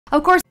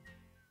Of course.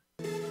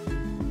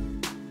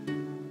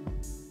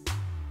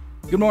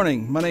 Good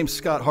morning. My name's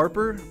Scott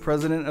Harper,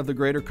 President of the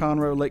Greater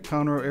Conroe, Lake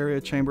Conroe Area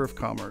Chamber of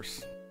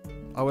Commerce.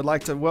 I would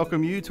like to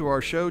welcome you to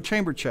our show,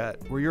 Chamber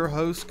Chat, where your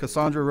host,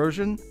 Cassandra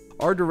Rosian,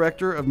 our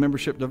Director of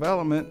Membership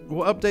Development,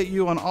 will update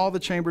you on all the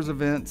Chamber's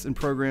events and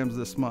programs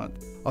this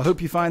month. I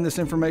hope you find this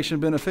information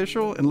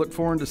beneficial and look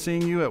forward to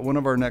seeing you at one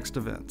of our next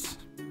events.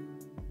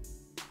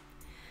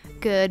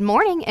 Good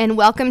morning and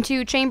welcome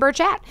to Chamber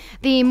Chat,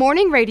 the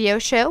morning radio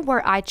show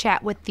where I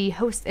chat with the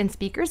hosts and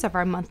speakers of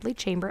our monthly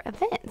Chamber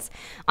events.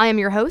 I am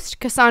your host,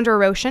 Cassandra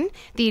Rosian,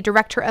 the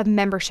Director of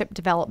Membership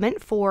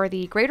Development for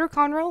the Greater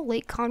Conroe,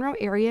 Lake Conroe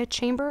Area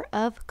Chamber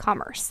of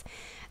Commerce.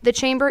 The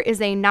Chamber is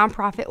a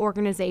nonprofit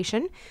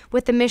organization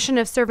with the mission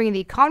of serving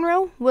the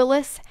Conroe,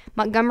 Willis,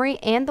 Montgomery,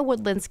 and the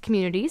Woodlands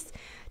communities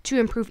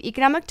to improve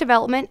economic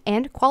development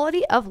and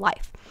quality of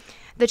life.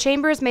 The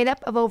Chamber is made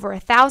up of over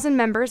 1,000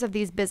 members of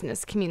these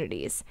business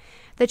communities.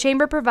 The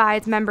Chamber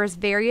provides members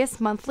various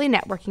monthly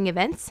networking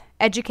events,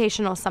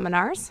 educational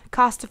seminars,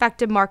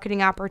 cost-effective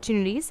marketing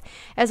opportunities,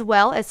 as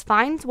well as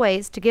finds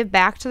ways to give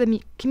back to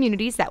the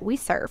communities that we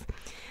serve.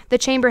 The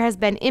Chamber has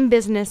been in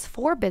business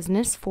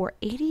for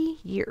 80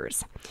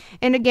 years.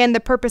 And again, the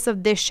purpose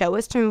of this show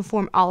is to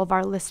inform all of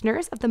our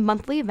listeners of the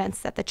monthly events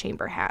that the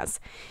Chamber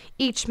has.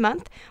 Each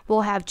month,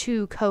 we'll have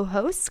two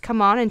co-hosts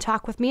come on and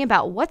talk with me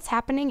about what's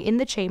happening in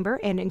the Chamber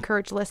and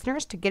encourage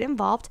listeners to get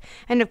involved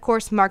and, of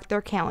course, mark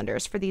their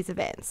calendars for these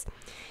events.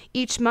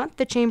 Each month,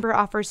 the Chamber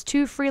offers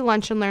 2 free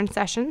lunch and learn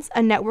sessions,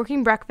 a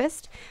networking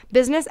breakfast,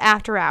 business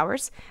after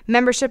hours,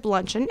 membership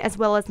luncheon, as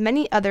well as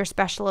many other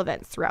special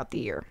events throughout the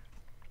year.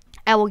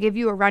 I will give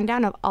you a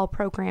rundown of all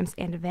programs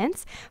and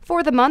events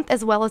for the month,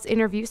 as well as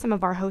interview some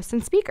of our hosts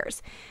and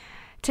speakers.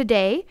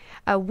 Today,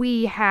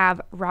 we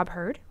have Rob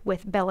Hurd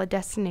with Bella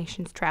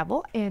Destinations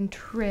Travel and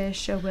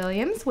Trisha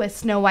Williams with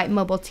Snow White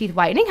Mobile Teeth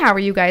Whitening. How are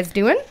you guys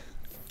doing?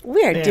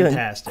 We are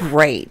Fantastic. Doing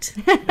great.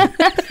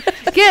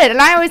 Good.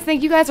 And I always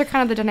think you guys are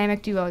kind of the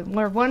dynamic duo,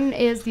 where one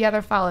is, the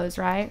other follows,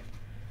 right?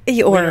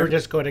 Or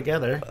just go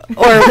together.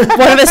 Or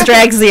one of us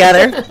drags the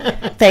other.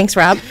 Thanks,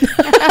 Rob.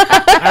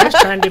 I was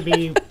trying to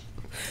be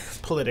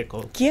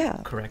political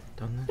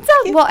correct on that.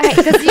 So, well, hey,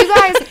 because you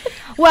guys,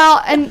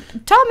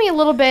 and tell me a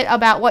little bit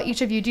about what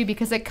each of you do,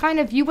 because it kind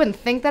of, you wouldn't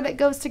think that it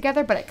goes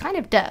together, but it kind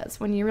of does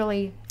when you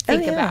really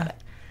think about it.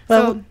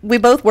 Well, so, we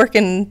both work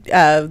in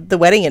the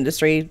wedding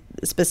industry,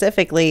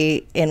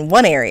 specifically in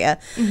one area.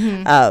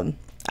 Mm-hmm.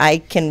 I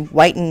can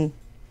whiten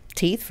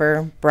teeth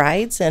for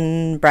brides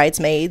and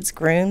bridesmaids,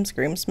 grooms,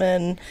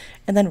 groomsmen,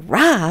 and then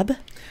Rob.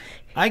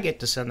 I get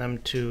to send them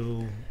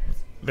to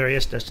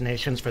various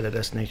destinations for their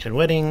destination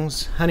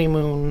weddings,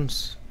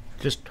 honeymoons,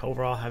 just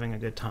overall having a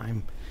good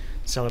time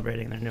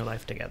celebrating their new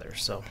life together.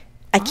 So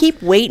I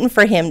keep waiting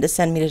for him to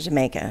send me to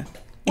Jamaica.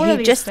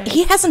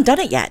 He hasn't done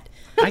it yet.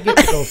 I get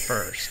to go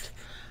first.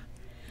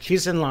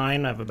 She's in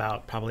line of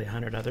about probably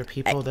 100 other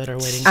people that are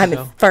waiting to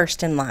go. I'm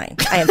first in line.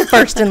 I am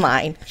first in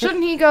line.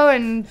 Shouldn't he go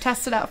and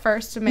test it out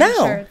first to make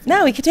sure?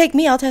 No, he could take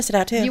me. I'll test it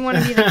out too. You want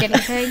to be the guinea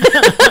pig?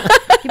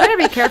 You better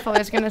be careful.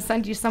 He's going to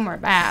send you somewhere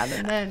bad,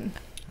 and then.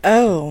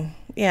 Oh,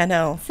 yeah,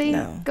 no. See,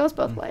 no. Goes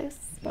both ways.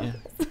 Yeah.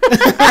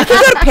 I could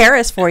go to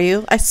Paris for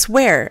you. I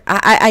swear.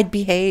 I'd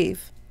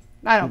behave.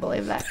 I don't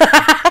believe that.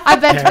 I've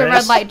been to the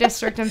red light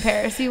district in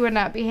Paris. You would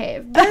not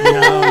behave.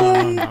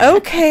 No.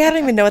 Okay, I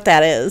don't even know what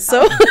that is.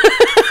 So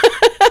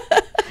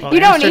Well, you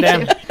don't need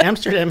to.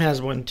 Amsterdam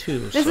has one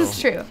too. This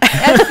is true.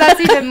 That's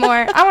even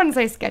more. I wouldn't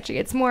say sketchy.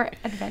 It's more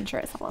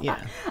adventurous. I love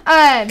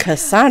that.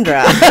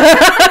 Cassandra.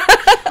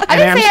 I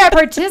didn't say I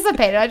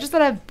participated. I just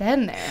said I've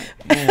been there.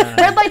 Yeah.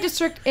 Red light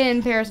district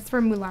in Paris. It's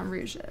where Moulin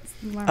Rouge is.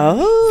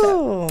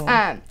 Oh.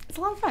 So, it's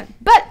a lot of fun.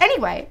 But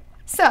anyway,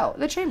 so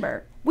the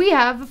Chamber. We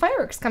have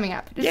fireworks coming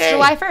up. It's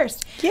July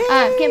 1st. Yay.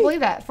 Can't believe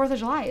that. 4th of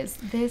July is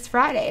this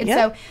Friday. And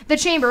so the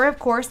Chamber, of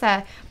course,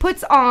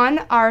 puts on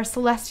our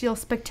Celestial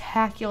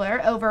Spectacular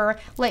over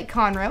Lake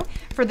Conroe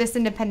for this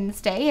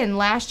Independence Day. And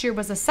last year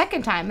was the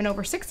second time in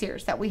over 6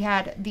 years that we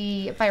had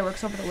the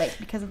fireworks over the lake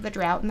because of the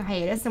drought and the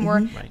hiatus. And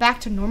we're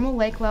back to normal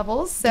lake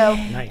levels. So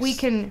we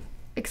can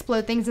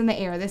explode things in the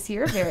air this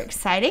year. Very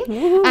exciting.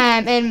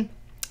 And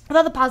with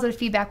all the positive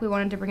feedback, we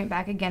wanted to bring it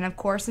back again, of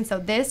course. And so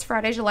this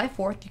Friday, July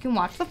 4th, you can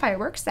watch the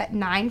fireworks at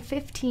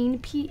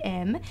 9:15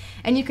 p.m.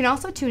 And you can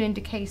also tune into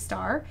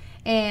K-Star,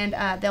 and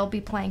they'll be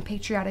playing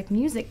patriotic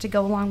music to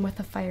go along with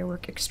the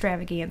firework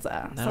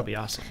extravaganza. That'll be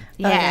awesome.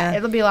 Yeah,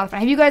 it'll be a lot of fun.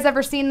 Have you guys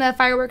ever seen the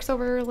fireworks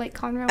over Lake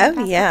Conroe?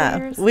 Oh,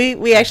 yeah.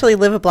 We actually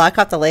live a block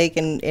off the lake,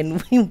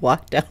 and we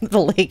walk down the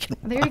lake.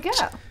 And there you go.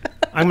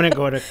 I'm going to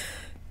go to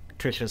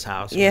Trisha's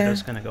house. We're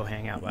just going to go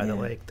hang out by the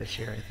lake this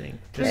year, I think.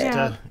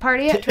 Just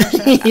party at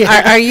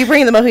Trisha's. Are you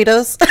bringing the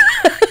mojitos?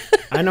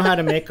 I know how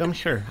to make them.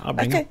 Sure, I'll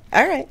bring them.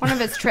 All right. One of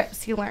his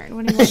trips he learned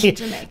when he went to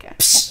Jamaica.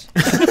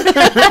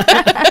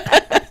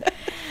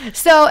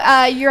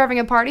 So you're having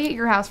a party at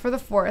your house for the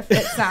 4th,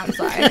 it sounds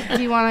like.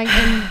 Do you want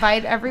to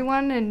invite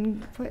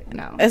everyone?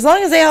 No. As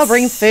long as they all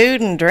bring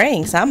food and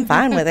drinks, I'm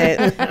fine with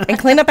it. And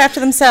clean up after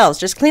themselves.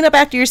 Just clean up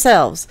after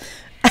yourselves.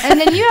 And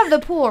then you have the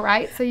pool,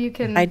 right? So you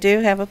can. I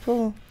do have a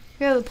pool.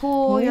 You have the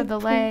pool, you have the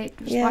lake,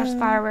 just watch Yeah.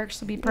 fireworks,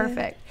 it'll be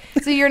perfect.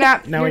 So you're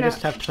not. Now you're we not,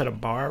 just have to put a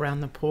bar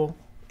around the pool.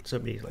 So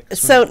it'd be like a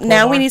So swimming pool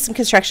now we bar. need some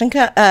construction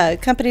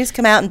companies to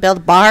come out and build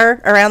a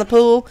bar around the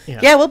pool. Yeah.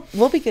 Yeah,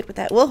 we'll be good with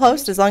that. We'll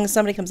host as long as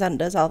somebody comes out and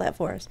does all that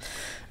for us.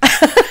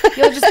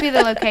 You'll just be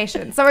the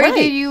location. So are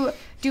Right. you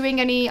doing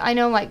any? I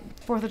know like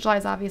 4th of July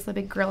is obviously a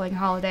big grilling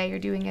holiday. You're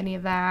doing any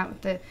of that?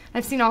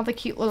 I've seen all the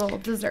cute little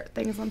dessert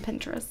things on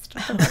Pinterest,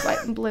 the red,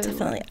 white, and blue.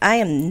 Definitely. I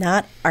am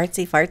not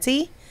artsy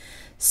fartsy.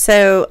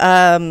 So,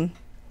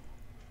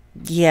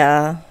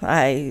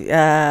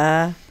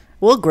 yeah,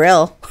 we'll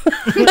grill.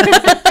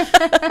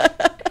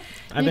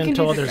 I've You can been do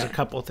told the there's a grill.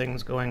 couple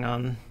things going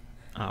on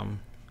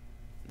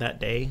that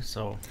day,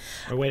 so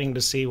we're waiting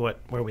to see where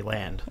we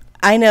land.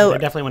 I I know.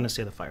 definitely want to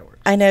see the fireworks.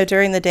 I know.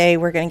 During the day,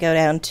 we're going to go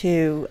down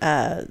to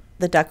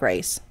the duck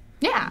race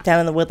Yeah. down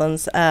in the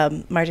Woodlands.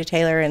 Margie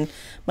Taylor and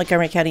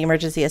Montgomery County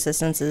Emergency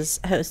Assistance is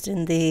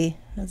hosting the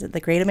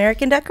Great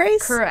American Duck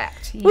Race.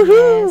 Correct.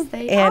 Woohoo! Yes,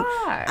 they And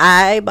are.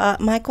 I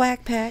bought my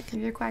quack pack.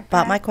 Your quack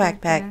Bought my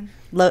pack, quack pack. man.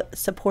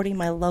 Supporting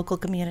my local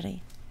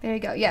community. There you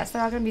go. Yes,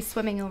 they're all going to be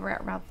swimming over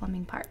at Ralph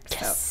Fleming Park.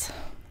 Yes.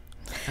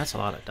 So That's a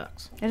lot of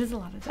ducks. it is a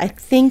lot of I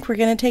ducks. think we're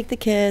going to take the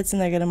kids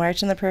and they're going to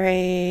march in the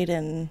parade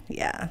and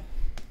yeah.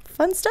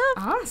 Fun stuff.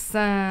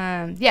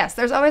 Awesome. Yes,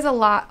 there's always a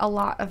lot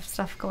of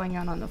stuff going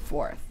on the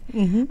 4th.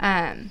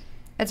 Mm-hmm.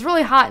 It's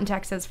really hot in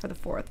Texas for the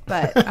 4th,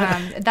 but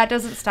that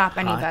doesn't stop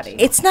anybody.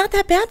 It's not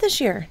that bad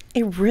this year.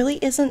 It really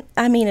isn't.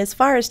 I mean, as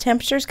far as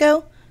temperatures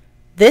go,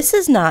 this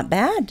is not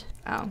bad.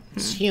 Oh.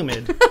 It's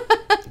humid.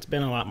 It's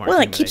been a lot more. Well,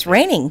 it humid, keeps I think.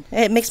 raining.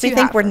 It makes me too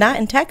think hot we're for not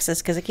in Texas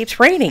because it keeps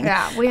raining.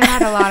 Yeah, we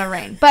had a lot of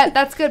rain, but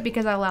that's good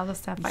because I allow us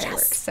to have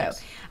fireworks.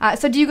 Yes.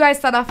 So do you guys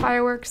set off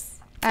fireworks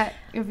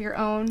of your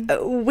own?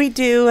 We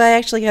do. I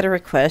actually got a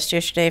request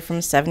yesterday from a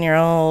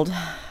 7-year-old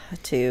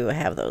to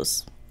have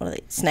those, what are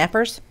they,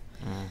 snappers?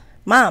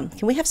 Mom,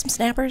 can we have some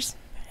snappers?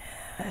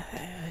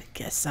 I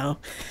guess so.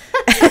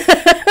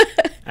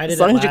 I did As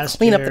long it as you last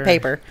clean up the year,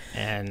 paper.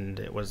 and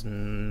it was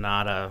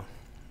not a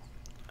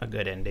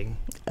good ending.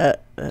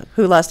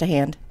 Who lost a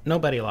hand?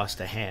 Nobody lost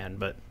a hand,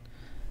 but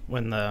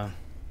when the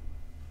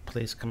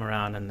police come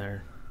around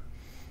and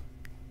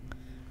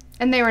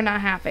And they were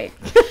not happy.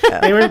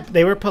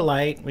 they were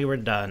polite, we were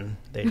done.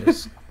 They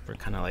just were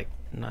kind of like,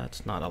 no,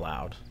 it's not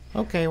allowed.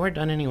 Okay, we're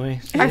done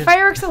anyway. See Are ya.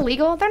 fireworks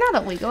illegal? They're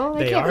not illegal.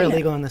 They can't are be.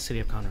 illegal in the city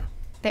of Conroe.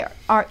 They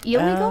are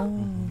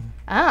illegal?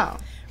 Oh.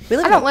 We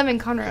live I don't in- live in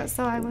Conroe,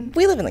 so I wouldn't.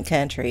 We live in the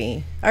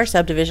country. Our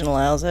subdivision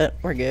allows it.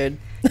 We're good.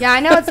 Yeah,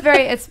 I know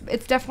it's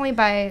it's definitely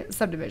by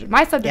subdivision.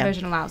 My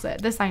subdivision allows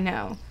it. This I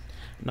know.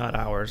 Not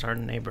ours. Our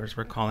neighbors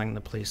were calling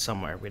the police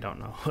somewhere. We don't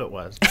know who it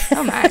was.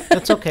 Oh my.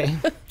 That's okay.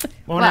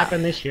 Won't Well,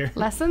 happen this year.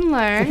 Lesson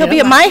learned. He'll be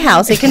at my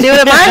house. He can do it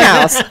at my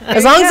house.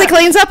 As long as he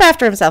cleans up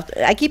after himself.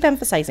 I keep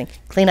emphasizing,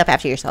 clean up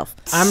after yourself.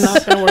 I'm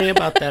not going to worry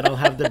about that. I'll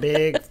have the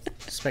big,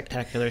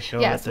 spectacular show.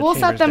 Yes, that the we'll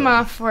set chamber's them doing.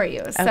 off for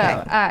you. So,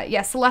 Okay.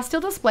 yes, Celestial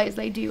Displays,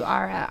 they do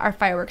our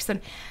fireworks. And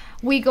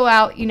we go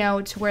out,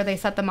 to where they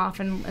set them off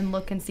and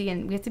look and see.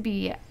 And we have to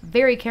be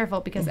very careful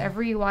because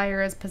every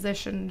wire is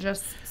positioned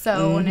just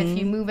so. And if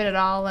you move it at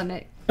all and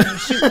you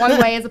shoot one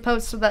way as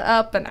opposed to the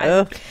up.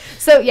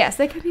 So, yes,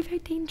 they can be very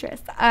dangerous.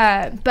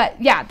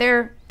 But, yeah,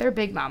 they're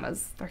big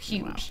mamas. They're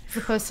huge as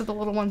opposed to the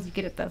little ones you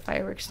get at the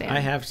fireworks stand. I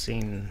have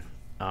seen,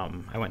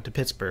 I went to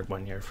Pittsburgh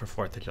one year for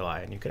 4th of July,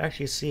 and you could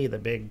actually see the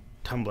big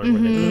tumbler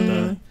where they put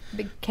the...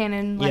 Big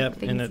cannon Yep,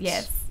 things. and it's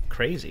Yes.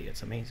 crazy.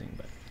 It's amazing.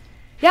 But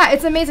Yeah,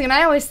 it's amazing. And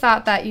I always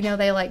thought that,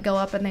 they like go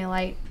up and they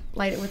light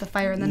it with a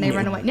fire and then they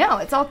run away. No,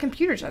 it's all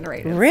computer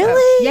generated. so-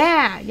 Really?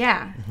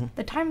 Yeah.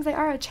 The times they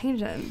are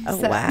changing. Oh,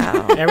 so-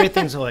 wow.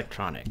 everything's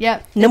electronic.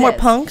 Yep. No it more is.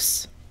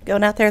 punks?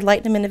 Going out there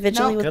lighting them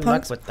individually No. with Good luck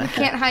punks? with You that.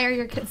 can't hire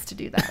your kids to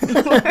do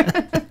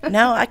that.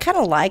 No, I kind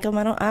of like them.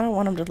 I don't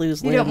want them to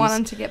lose You limbs. don't want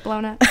them to get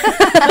blown up.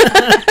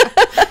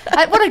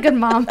 What a good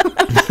mom.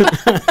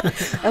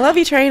 I love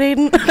you, Trey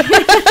Aiden.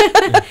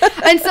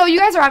 And so you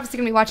guys are obviously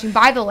going to be watching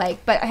by the lake,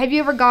 but have you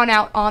ever gone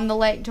out on the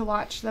lake to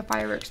watch the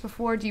fireworks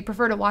before? Do you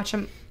prefer to watch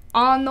them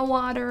on the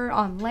water,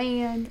 on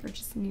land, or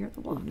just near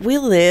the water? We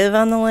live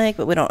on the lake,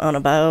 but we don't own a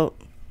boat.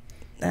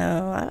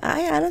 No,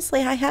 I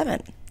honestly, I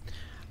haven't.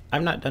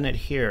 I've not done it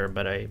here,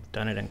 but I've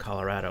done it in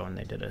Colorado, and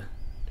they did a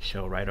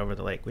show right over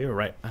the lake. We were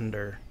right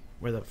under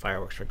where the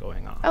fireworks were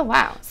going off. Oh,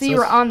 wow. So you So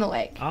were it's- on the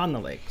lake. On the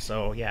lake.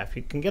 So, yeah, if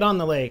you can get on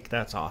the lake,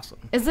 that's awesome.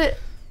 Is it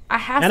a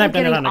hassle And I've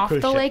done it getting on a off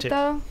cruise the ship, lake, too.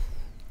 though?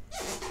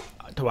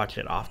 To watch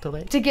it off the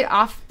lake? To get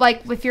off,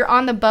 like, if you're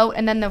on the boat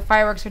and then the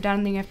fireworks are done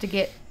and then you have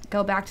to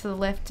go back to the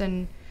lift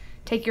and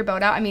take your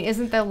boat out. I mean,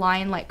 isn't the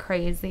line, like,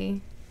 crazy?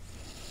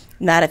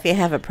 Not if you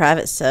have a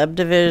private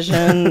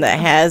subdivision that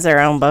has their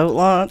own boat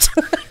launch.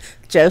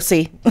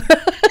 Josie.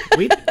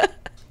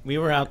 we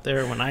were out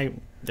there when I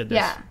did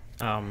this.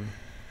 Yeah.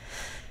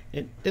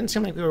 It didn't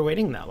seem like we were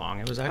waiting that long.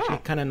 It was actually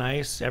Oh. kind of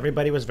nice.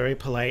 Everybody was very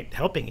polite,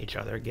 helping each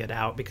other get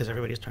out because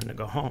everybody's trying to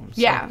go home.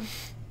 So, Yeah.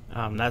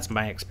 That's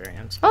my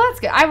experience. Oh,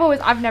 that's good.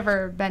 I've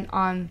never been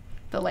on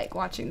the lake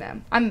watching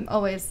them. I'm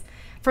always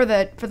for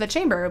the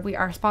chamber,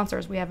 our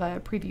sponsors, we have a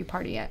preview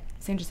party at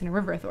San Jacinto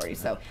River Authority.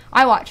 So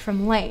I watch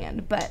from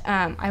land, but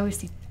I always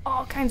see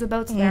all kinds of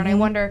boats there, and I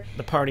wonder.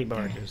 The party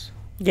barges.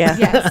 Yeah.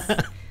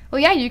 Yes. Well,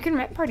 yeah, you can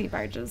rent party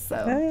barges,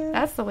 so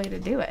that's the way to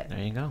do it. There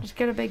you go. Just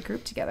get a big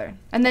group together,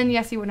 and then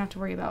yes, you wouldn't have to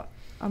worry about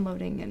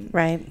unloading, and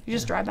you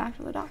just drive back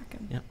to the dock.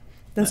 And Yep.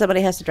 Then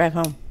somebody has to drive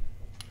home.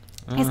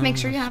 just make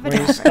sure you have a When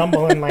you driver.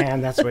 stumble in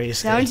land, that's where you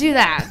stay. Don't do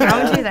that.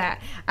 Don't do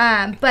that.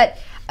 But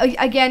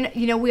again,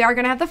 we are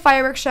going to have the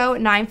fireworks show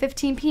at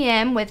 9:15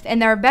 p.m.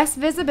 and our best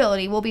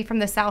visibility will be from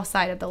the south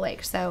side of the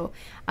lake. So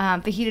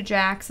Fajita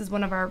Jack's is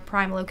one of our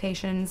prime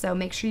locations. So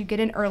make sure you get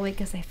in early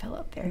because they fill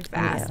up very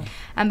fast.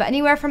 Yeah. But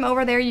anywhere from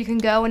over there, you can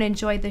go and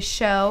enjoy the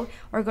show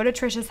or go to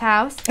Trisha's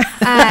house.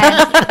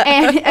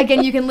 And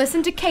again, you can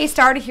listen to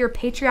K-Star to hear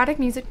patriotic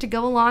music to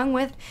go along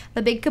with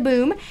the big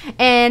kaboom.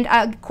 And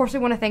of course, we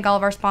want to thank all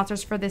of our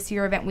sponsors for this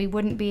year event. We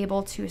wouldn't be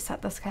able to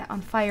set the sky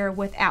on fire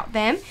without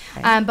them.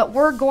 But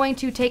we're going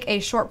to take a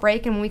short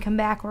break, and when we come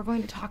back, we're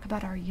going to talk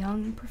about our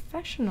Young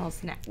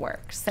Professionals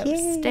Network. So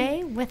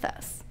stay with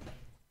us.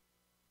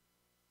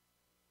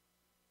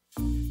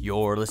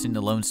 You're listening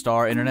to Lone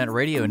Star Internet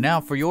Radio now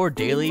for your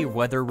daily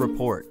weather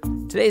report.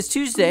 Today is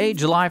Tuesday,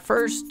 July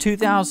 1st,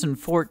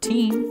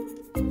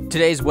 2014.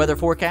 Today's weather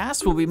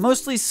forecast will be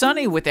mostly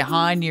sunny with a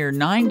high near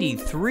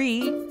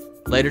 93.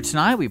 Later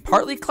tonight, will be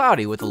partly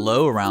cloudy with a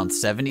low around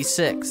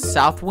 76.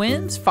 South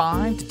winds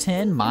 5 to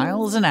 10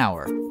 miles an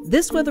hour.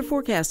 This weather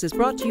forecast is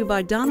brought to you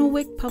by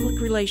Donalwick Public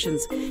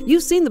Relations.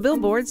 You've seen the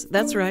billboards.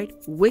 That's right,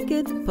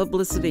 Wicked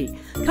Publicity.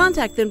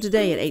 Contact them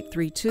today at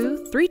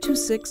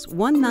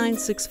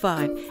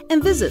 832-326-1965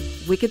 and visit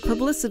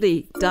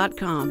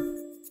wickedpublicity.com.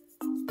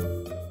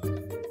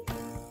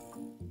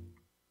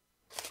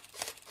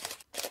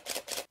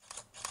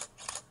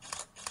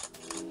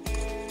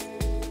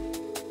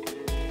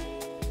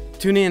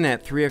 Tune in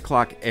at 3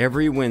 o'clock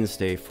every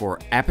Wednesday for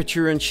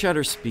Aperture and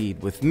Shutter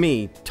Speed with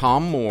me,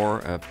 Tom Moore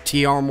of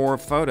TR Moore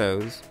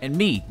Photos. And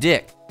me,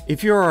 Dick.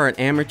 If you are an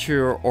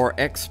amateur or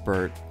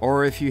expert,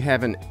 or if you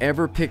haven't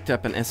ever picked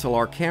up an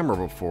SLR camera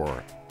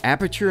before,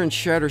 Aperture and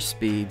Shutter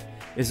Speed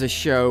is a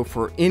show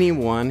for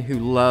anyone who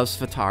loves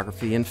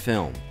photography and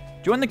film.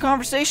 Join the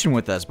conversation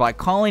with us by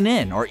calling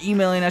in or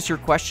emailing us your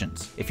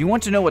questions. If you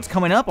want to know what's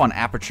coming up on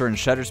Aperture and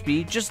Shutter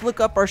Speed, just look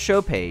up our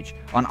show page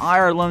on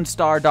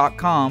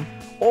irlonestar.com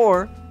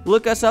or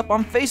look us up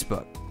on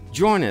Facebook.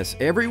 Join us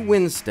every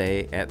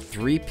Wednesday at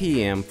 3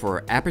 p.m.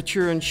 for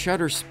Aperture and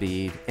Shutter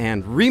Speed,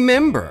 and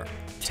remember,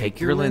 Take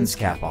your lens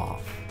cap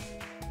off.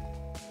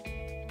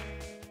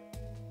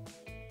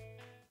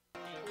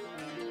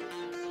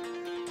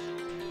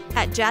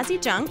 At Jazzy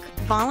Junk,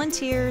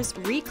 volunteers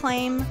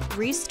reclaim,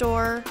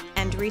 restore,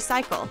 and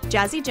recycle.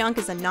 Jazzy Junk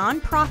is a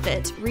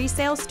non-profit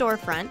resale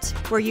storefront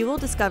where you will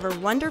discover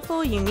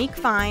wonderful, unique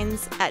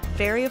finds at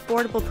very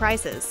affordable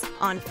prices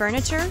on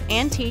furniture,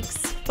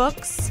 antiques,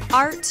 books,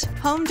 art,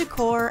 home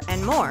decor,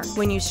 and more.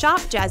 When you shop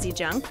Jazzy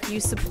Junk, you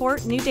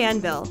support New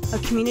Danville, a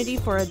community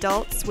for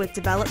adults with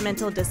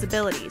developmental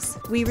disabilities.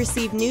 We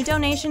receive new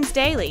donations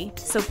daily,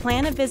 so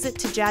plan a visit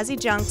to Jazzy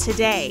Junk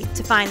today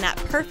to find that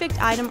perfect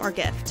item or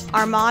gift.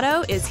 Our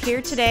motto is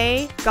here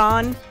today,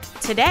 gone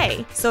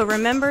today. So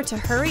remember to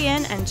hurry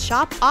in and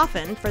shop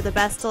often for the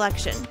best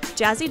selection.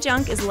 Jazzy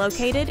Junk is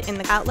located in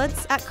the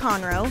outlets at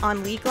Conroe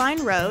on League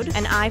Line Road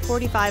and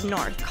I-45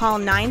 North. Call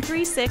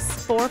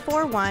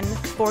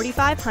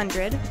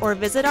 936-441-4500 or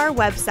visit our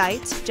website,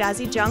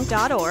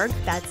 jazzyjunk.org.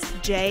 That's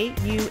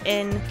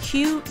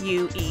JUNQUE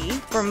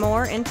for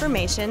more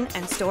information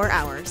and store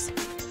hours.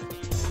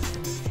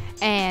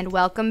 And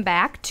welcome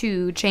back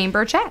to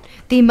Chamber Chat,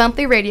 the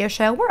monthly radio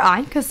show where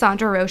I,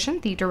 Cassandra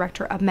Roshan, the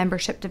Director of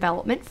Membership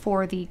Development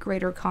for the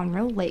Greater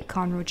Conroe Lake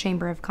Conroe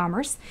Chamber of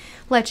Commerce,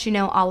 let you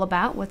know all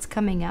about what's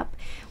coming up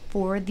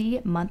for the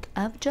month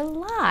of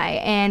July.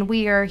 And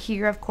we are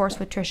here, of course,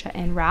 with Trisha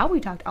and Rao. We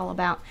talked all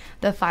about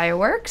the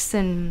fireworks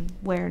and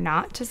where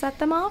not to set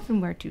them off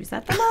and where to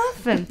set them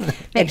off and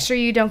make sure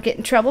you don't get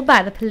in trouble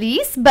by the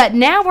police. But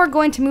now we're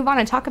going to move on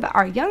and talk about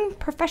our young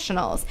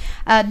professionals.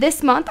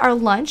 This month, our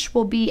lunch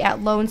will be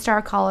at Lone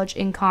Star College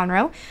in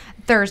Conroe,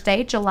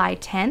 Thursday, July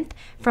 10th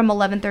from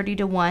 11:30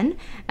 to 1.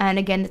 And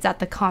again, it's at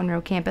the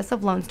Conroe campus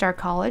of Lone Star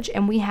College.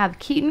 And we have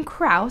Keaton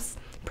Krause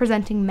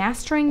presenting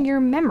Mastering Your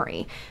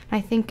Memory.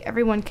 I think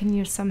everyone can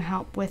use some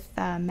help with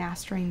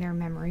mastering their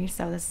memory,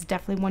 so this is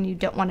definitely one you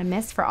don't want to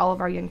miss for all of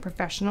our young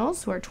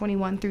professionals who are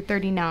 21 through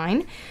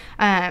 39.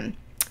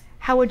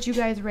 How would you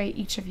guys rate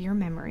each of your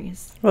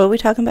memories? What are we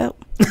talking about?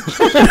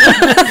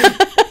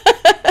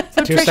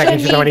 So 2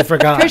 seconds, she's already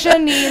forgot.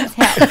 Trisha needs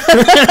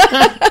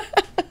help.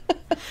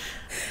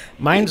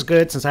 Mine's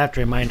good, since I have to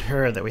remind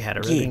her that we had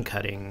a ribbon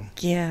cutting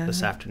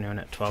this afternoon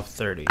at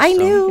 12:30. I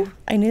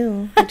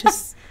knew. I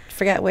just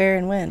forgot where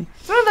and when.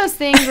 It's one of those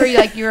things where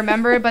you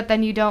remember, but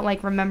then you don't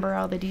remember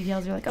all the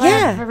details. You're like, oh, yeah,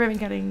 I have a ribbon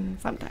cutting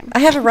sometime. I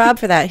have a Rob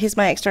for that. He's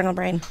my external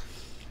brain.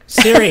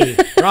 Siri,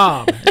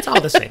 Rob, it's all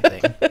the same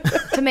thing.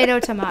 Tomato.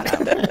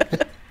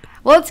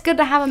 Well, it's good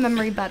to have a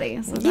memory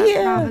buddy. So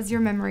that Rob is your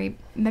memory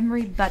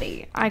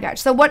buddy. I got you.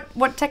 So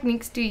what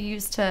techniques do you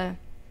use to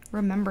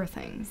remember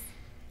things?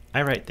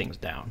 I write things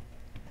down,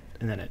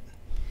 and then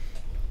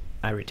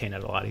I retain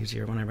it a lot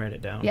easier when I write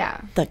it down.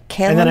 Yeah. The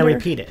calendar. And then I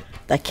repeat it.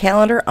 The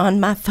calendar on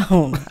my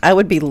phone. I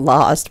would be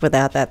lost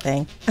without that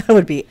thing. I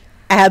would be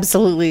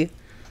absolutely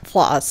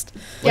lost.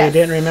 Well, Yes.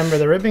 you didn't remember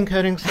the ribbon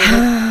cutting, so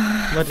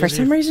what For did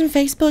some you- reason,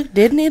 Facebook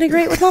didn't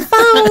integrate with my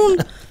phone.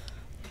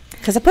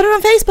 Because I put it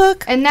on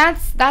Facebook. And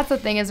that's the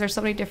thing, is there's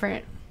so many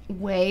different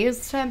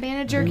ways to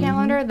manage your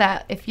calendar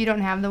that if you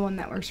don't have the one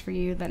that works for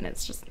you, then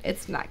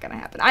it's not going to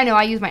happen. I know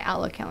I use my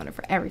Outlook calendar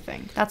for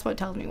everything. That's what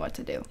tells me what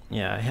to do.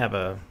 Yeah, I have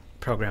a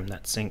program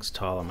that syncs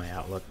to all of my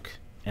Outlook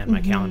and my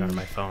calendar on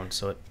my phone,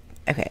 so it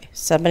Okay,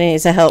 somebody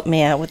needs to help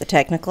me out with the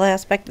technical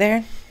aspect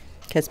there.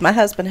 Because my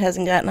husband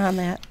hasn't gotten on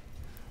that.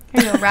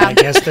 Here you go, I Rob.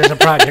 guess there's a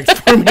project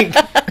for me.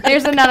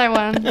 There's another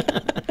one.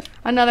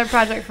 Another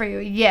project for you.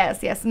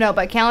 Yes. No,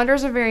 but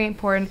calendars are very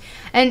important.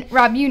 And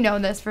Rob, you know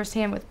this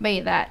firsthand with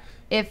me, that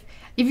if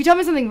you tell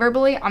me something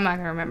verbally, I'm not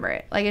going to remember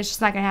it. Like, it's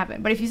just not going to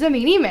happen. But if you send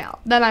me an email,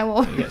 then I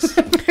will. Yes.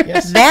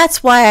 Yes.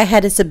 That's why I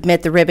had to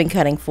submit the ribbon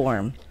cutting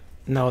form.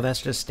 No,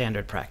 that's just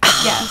standard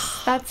practice.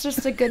 Yes, that's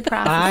just a good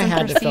process I and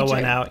had to fill one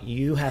procedure. out.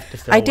 You have to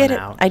fill I did one it.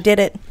 out. I did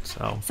it.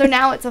 So So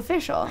now it's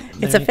official. It's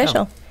there you go.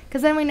 official.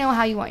 Because then we know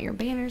how you want your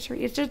banners.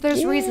 It's just,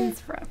 there's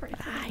reasons for everything.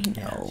 I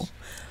know.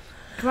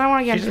 Because I don't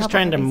want to get She's in just trouble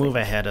trying to for things move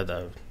like- ahead of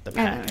the I know,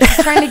 pack. just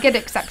trying to get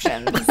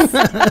exceptions.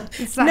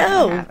 It's not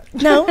gonna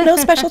happen. No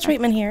special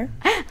treatment here.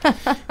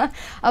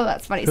 Oh,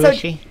 that's funny. Who So is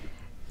she?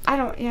 I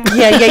don't. Yeah.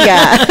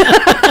 Yeah.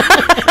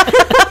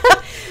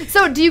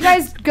 So do you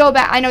guys go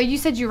back? I know you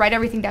said you write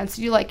everything down. So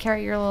do you like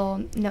carry your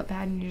little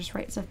notepad and you just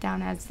write stuff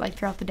down as like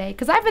throughout the day?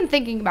 Because I've been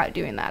thinking about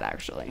doing that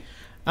actually.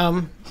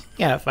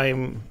 Yeah, if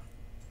I'm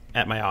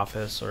at my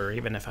office or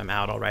even if I'm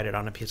out, I'll write it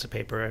on a piece of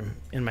paper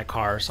in my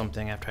car or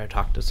something after I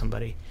talk to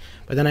somebody.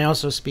 But then I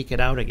also speak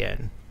it out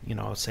again. You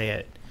know, I'll say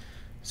it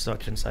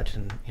such and such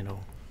and,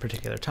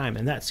 particular time.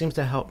 And that seems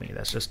to help me.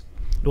 That's just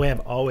the way I've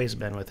always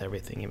been with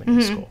everything, even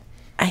in school.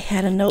 I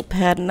had a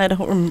notepad and I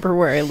don't remember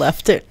where I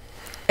left it.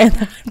 And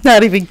I'm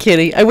not even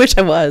kidding. I wish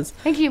I was.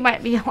 I think you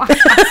might be a lot.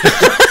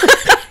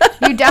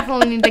 You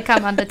definitely need to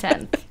come on the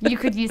 10th. You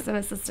could use some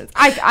assistance.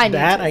 I need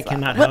That to I as well.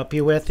 cannot help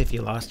you with. If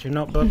you lost your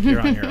notebook,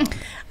 you're on your own.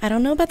 I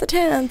don't know about the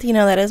 10th.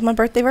 That is my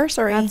birthday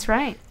anniversary. That's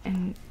right.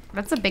 And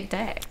that's a big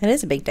day. It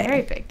is a big day.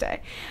 Very big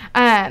day.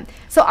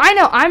 So I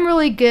know I'm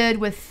really good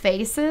with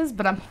faces,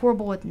 but I'm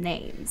horrible with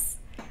names.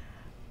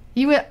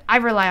 I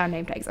rely on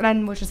name tags,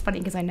 which is funny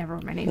because I never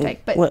wear my name tag.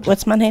 But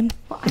What's my name?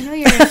 well, I know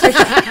your name's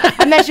Trisha.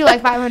 I met you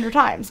like 500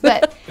 times,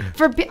 but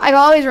I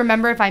always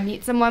remember if I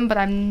meet someone, but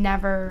I'm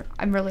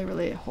really,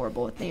 really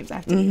horrible with names. I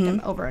have to meet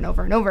them over and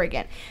over and over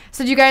again.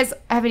 So do you guys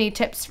have any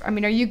tips? I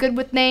mean, are you good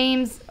with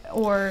names,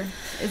 or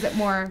is it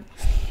more?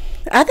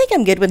 I think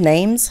I'm good with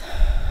names.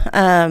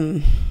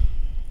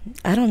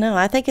 I don't know.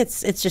 I think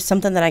it's just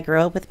something that I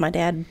grew up with. My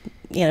dad,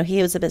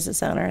 he was a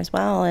business owner as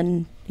well,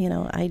 and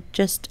I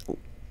just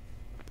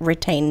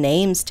retain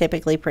names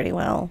typically pretty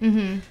well.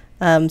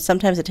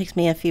 Sometimes it takes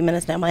me a few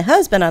minutes. Now my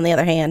husband, on the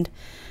other hand,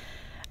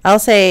 I'll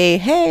say,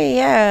 hey,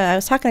 yeah, I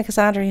was talking to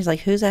Cassandra. He's like,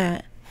 who's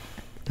that?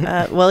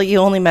 Well, you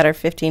only met her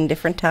 15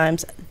 different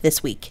times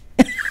this week.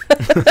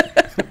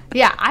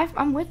 Yeah,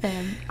 I'm with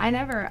him. I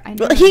never.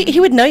 Well, he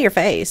would know your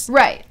face.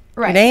 Right.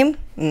 Your name?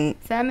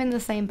 So I'm in the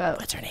same boat.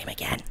 What's her name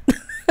again?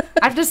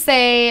 I have to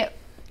say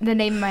the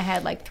name in my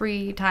head like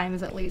 3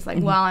 times at least, like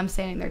while I'm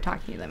standing there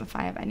talking to them, if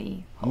I have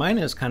any. Mine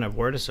is kind of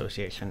word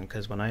association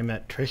because when I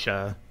met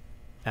Trisha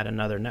at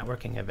another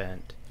networking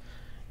event,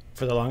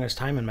 for the longest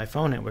time in my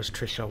phone it was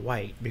Trisha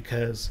White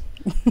because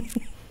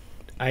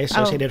I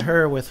associated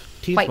her with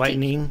teeth White teeth.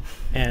 whitening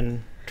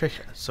and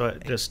Trisha. So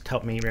it just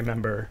helped me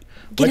remember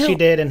what she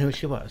did and who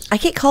she was. I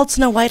get called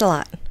Snow White a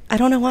lot. I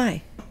don't know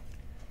why.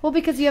 Well,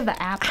 because you have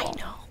the apple. I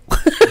know.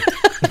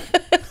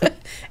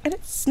 And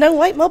it's Snow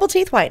White mobile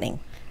teeth whitening.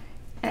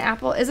 An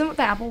apple isn't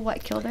the apple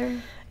what killed her?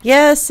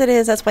 Yes, it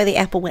is. That's why the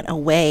apple went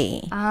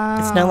away.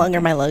 It's no longer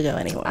my logo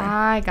anymore.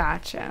 I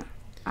gotcha.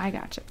 But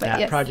That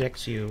yes.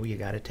 project's you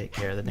got to take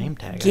care of the name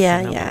tag. Yeah,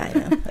 I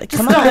know.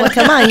 Come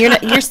on.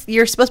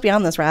 You're supposed to be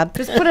on this, Rob.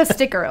 Just put a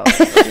sticker over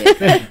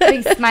it.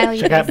 Big smiley.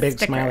 She got face big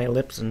sticker. smiley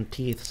lips and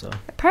teeth, so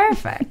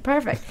Perfect.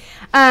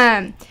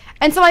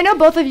 And so I know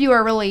both of you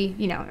are really,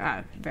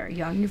 very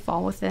young. You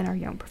fall within our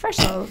young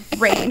professional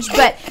range.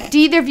 But do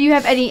either of you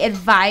have any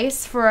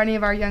advice for any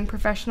of our young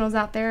professionals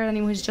out there?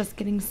 Anyone who's just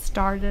getting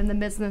started in the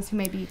business who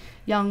may be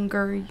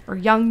younger or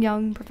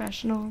young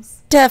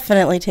professionals?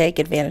 Definitely take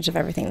advantage of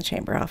everything the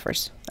Chamber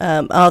offers.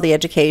 All the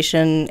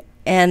education,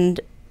 and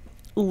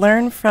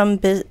learn from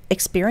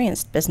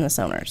experienced business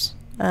owners.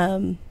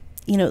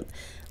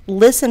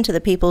 Listen to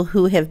the people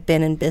who have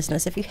been in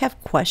business. If you have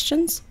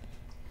questions,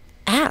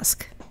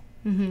 ask.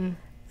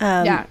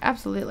 Yeah,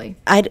 absolutely.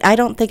 I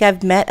don't think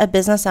I've met a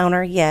business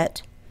owner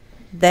yet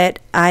that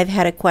I've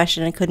had a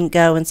question and couldn't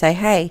go and say,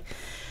 hey,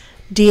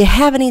 do you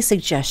have any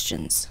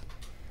suggestions?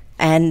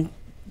 And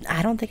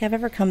I don't think I've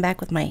ever come back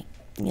with my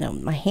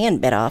hand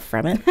bit off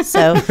from it.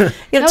 So, No,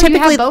 typically, you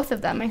have both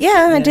of them.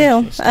 yeah, I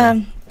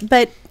do.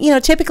 but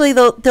typically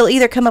they'll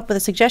either come up with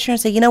a suggestion or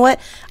say, you know what,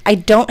 I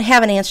don't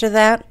have an answer to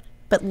that,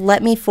 but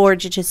let me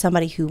forward you to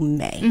somebody who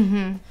may.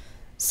 Mm-hmm.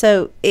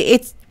 So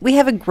we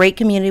have a great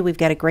community. We've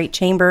got a great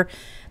chamber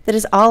that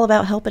is all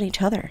about helping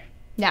each other.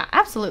 Yeah,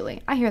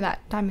 absolutely. I hear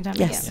that time and time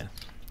Yes. again.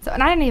 So,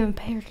 and I didn't even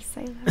pay her to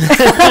say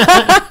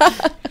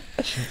that.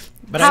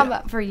 But How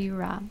about for you,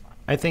 Rob?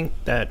 I think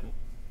that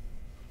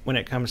when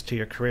it comes to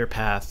your career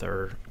path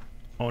or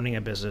owning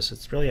a business,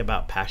 it's really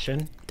about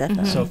passion.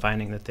 Definitely. So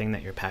finding the thing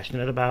that you're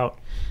passionate about,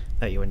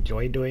 that you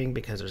enjoy doing,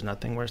 because there's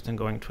nothing worse than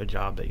going to a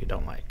job that you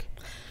don't like.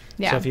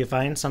 Yeah. So if you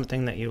find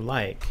something that you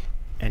like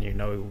and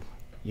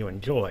you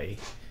enjoy,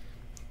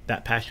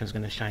 that passion is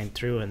going to shine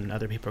through, and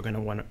other people are going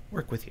to want to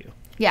work with you.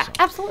 Yeah, So-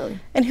 absolutely.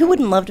 And who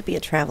wouldn't love to be a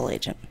travel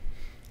agent?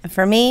 And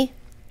for me,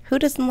 who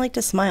doesn't like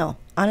to smile?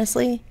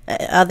 Honestly,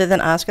 other than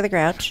Oscar the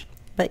Grouch.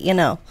 But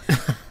I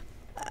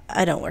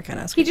don't work on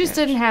Oscar. He the just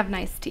Grouch. didn't have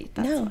nice teeth.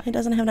 That's No, why. he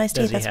doesn't have nice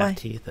Does teeth. he That's have why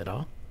teeth at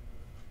all?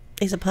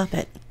 he's a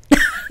puppet.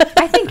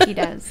 I think he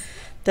does.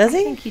 Does I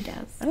he? think he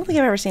does. I don't think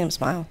I've ever seen him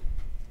smile.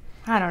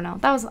 I don't know.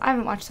 I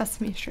haven't watched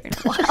Sesame Street in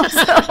a while.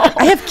 So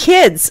I have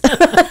kids.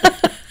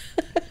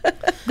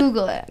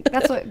 Google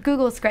it.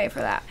 Google is great for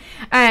that.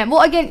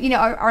 Well, again,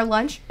 our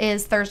lunch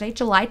is Thursday,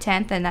 July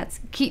 10th, and that's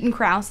Keaton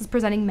Krause is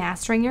presenting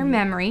Mastering Your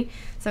Memory.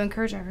 So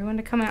encourage everyone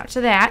to come out to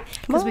that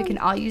because we can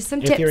all use some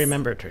tips. If you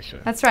remember,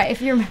 Tricia. That's right.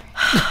 If you remember,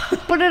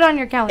 put it on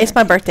your calendar. It's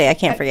my birthday. I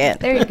can't forget.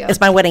 There you go. It's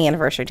my wedding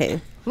anniversary,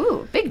 too.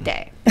 Ooh, big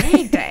day.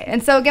 Big day.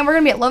 And so, again, we're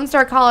going to be at Lone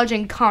Star College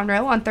in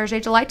Conroe on Thursday,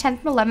 July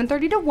 10th from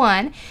 11:30 to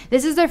 1.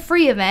 This is a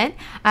free event.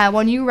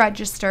 When you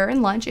register,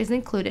 and lunch is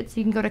included. So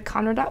you can go to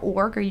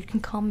conroe.org or you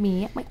can call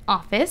me at my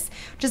office,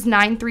 which is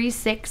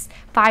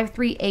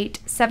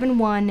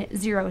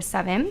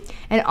 936-538-7107.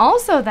 And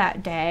also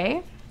that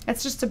day,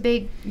 it's just a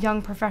big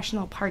young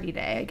professional party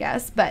day, I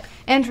guess.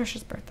 And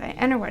Trisha's birthday,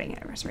 and her wedding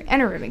anniversary,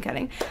 and her ribbon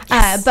cutting.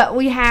 Yes. But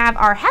we have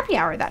our happy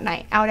hour that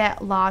night out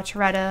at La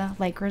Torretta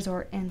Lake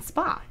Resort and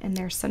Spa in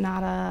their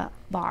Sonata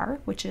Bar,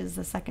 which is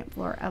the second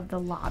floor of the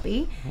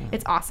lobby.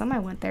 It's awesome. I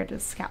went there to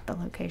scout the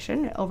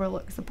location. It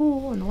overlooks the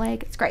pool and the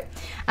lake. It's great.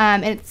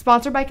 And it's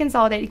sponsored by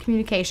Consolidated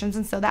Communications,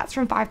 and so that's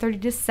from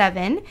 5:30 to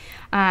 7.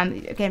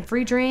 Again,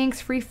 free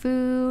drinks, free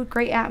food,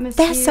 great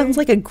atmosphere. That sounds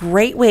like a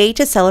great way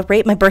to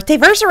celebrate my birthday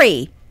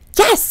anniversary.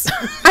 Yes,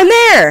 I'm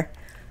there.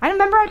 I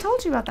remember I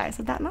told you about that. I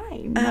said that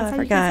night. That's I how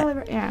forgot. You can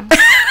celebrate. Yeah.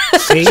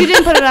 See? She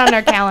didn't put it on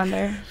her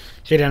calendar.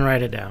 She didn't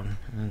write it down.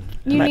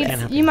 You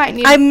might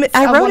need I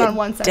a wrote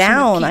one-on-one it session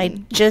down. with I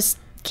Keaton. just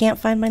can't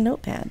find my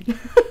notepad. You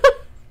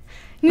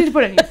need to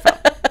put it in your phone.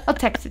 I'll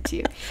text it to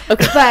you.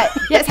 Okay. But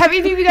yes, have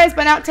any of you guys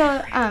been out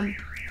to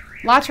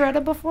La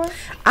Torretta before?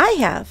 I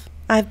have.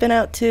 I've been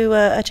out to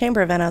a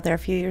chamber event out there a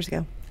few years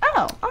ago.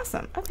 Oh,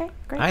 awesome. Okay,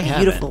 great. I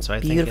Beautiful, haven't, so I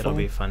think beautiful. it'll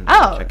be fun to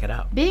Oh, check it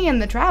out. Being in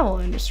the travel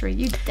industry,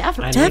 you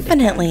definitely. I need to.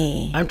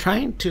 Definitely. I'm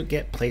trying to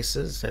get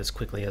places as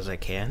quickly as I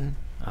can.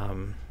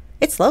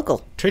 It's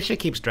local. Tricia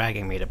keeps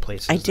dragging me to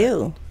places. I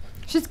do.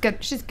 She's good.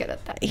 She's good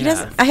at that. He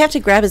doesn't. I have to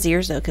grab his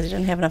ears, though, because he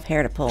doesn't have enough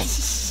hair to pull.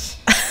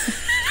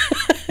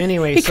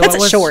 Anyway, He so cuts it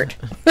it was short.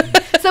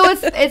 So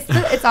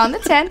it's on the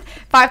 10th,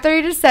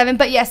 5:30 to 7.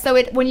 But yes,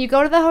 so when you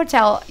go to the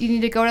hotel, you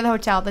need to go to the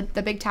hotel, the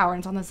big tower,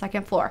 and it's on the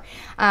second floor.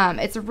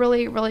 It's a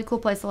really, really cool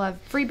place. They'll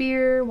have free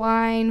beer,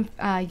 wine,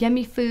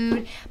 yummy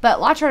food. But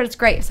La Torretta is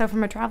great. So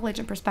from a travel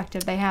agent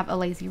perspective, they have a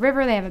lazy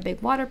river, they have a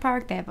big water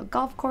park, they have a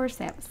golf course,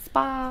 they have a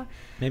spa.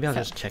 maybe I'll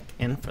just check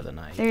in for the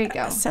night. There you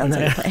go. Sounds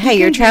like a plan. Hey,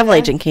 you're a travel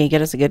agent. Can you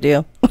get us a good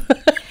deal?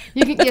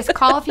 You can just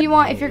call if you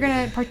want. If you're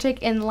going to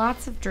partake in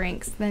lots of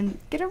drinks, then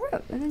get a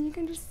room, and then you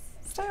can just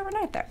stay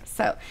overnight there.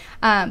 So,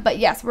 but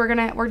yes, we're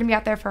gonna be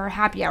out there for our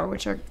happy hour,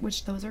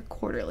 which those are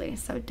quarterly.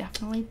 So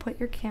definitely put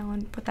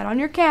that on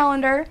your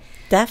calendar.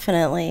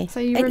 Definitely. So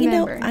you And,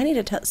 remember. I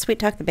need to sweet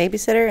talk the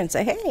babysitter and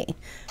say, hey,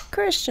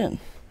 Christian,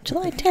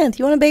 July 10th,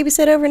 you want to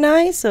babysit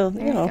overnight? So,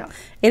 you go.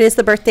 it is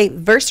the birthday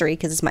anniversary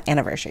because it's my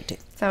anniversary, too.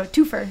 So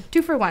two for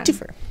one. Two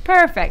for.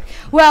 Perfect.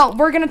 Well,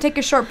 we're gonna take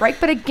a short break,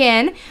 but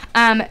again,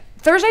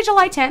 Thursday,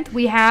 July 10th,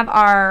 we have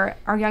our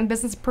Young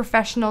Business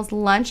Professionals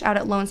lunch out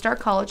at Lone Star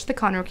College, the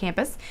Conroe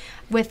campus,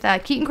 with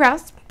Keaton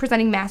Krause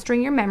presenting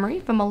Mastering Your Memory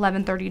from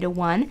 11:30 to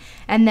 1.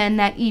 And then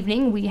that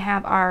evening, we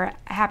have our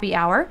happy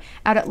hour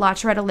out at La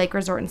Torretta Lake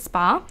Resort and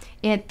Spa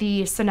at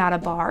the Sonata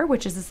Bar,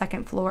 which is the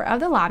second floor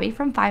of the lobby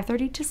from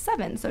 5:30 to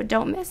 7. So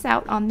don't miss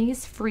out on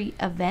these free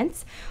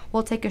events.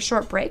 We'll take a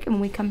short break, and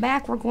when we come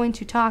back, we're going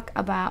to talk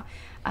about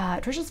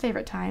Trisha's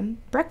favorite time,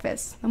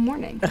 breakfast in the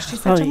morning.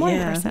 She's such a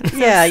morning person. So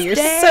Yeah, you're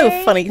so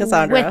stay funny,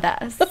 Cassandra. with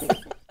us.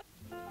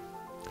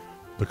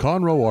 The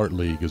Conroe Art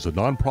League is a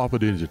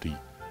nonprofit entity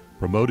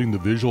promoting the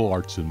visual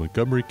arts in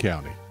Montgomery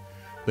County.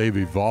 They've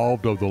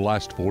evolved over the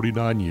last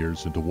 49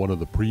 years into one of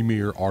the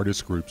premier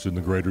artist groups in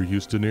the greater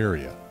Houston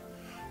area.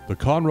 The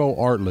Conroe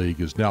Art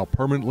League is now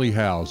permanently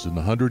housed in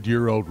the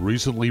 100-year-old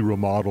recently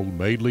remodeled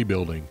Madeley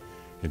building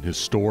in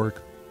historic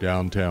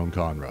downtown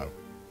Conroe.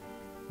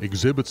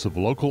 Exhibits of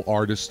local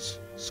artists,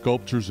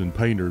 sculptors, and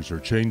painters are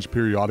changed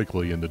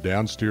periodically in the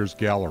downstairs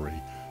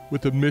gallery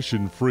with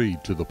admission free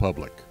to the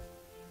public.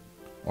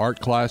 Art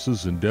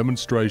classes and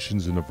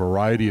demonstrations in a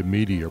variety of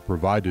media are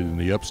provided in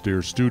the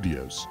upstairs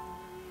studios.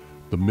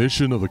 The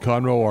mission of the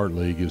Conroe Art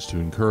League is to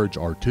encourage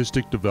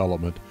artistic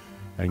development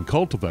and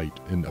cultivate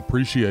an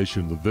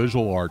appreciation of the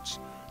visual arts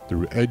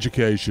through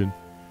education,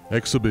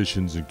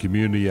 exhibitions, and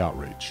community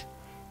outreach.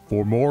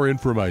 For more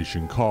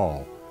information,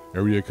 call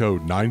area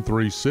code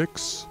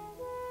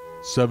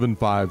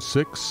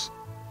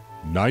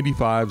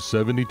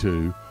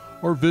 936-756-9572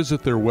 or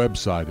visit their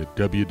website at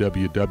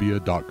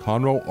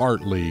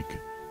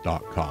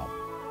www.conroeartleague.com.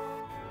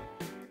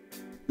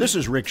 This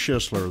is Rick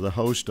Schisler, the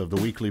host of the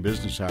Weekly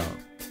Business Hour.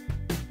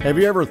 Have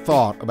you ever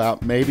thought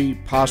about maybe,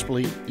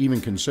 possibly,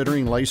 even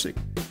considering LASIK?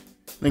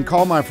 Then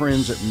call my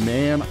friends at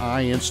Man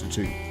Eye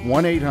Institute,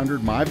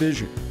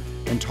 1-800-MY-VISION,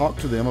 and talk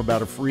to them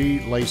about a free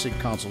LASIK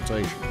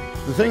consultation.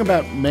 The thing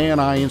about Man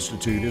Eye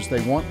Institute is they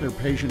want their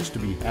patients to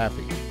be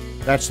happy.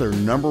 That's their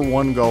number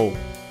one goal.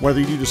 Whether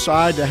you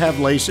decide to have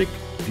LASIK,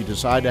 if you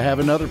decide to have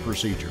another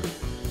procedure,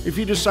 if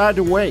you decide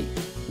to wait,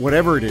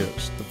 whatever it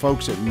is, the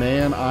folks at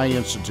Man Eye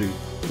Institute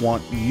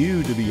want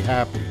you to be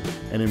happy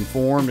and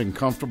informed and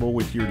comfortable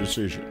with your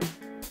decision.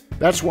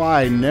 That's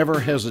why I never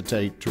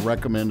hesitate to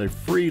recommend a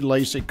free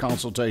LASIK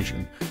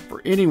consultation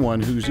for anyone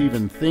who's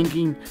even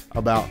thinking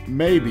about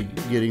maybe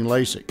getting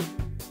LASIK.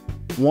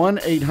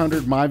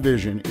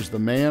 1-800-MY-VISION is the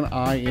Man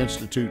Eye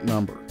Institute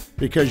number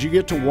because you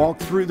get to walk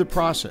through the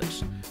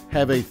process,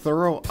 have a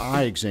thorough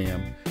eye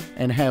exam,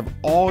 and have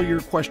all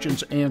your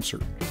questions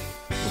answered.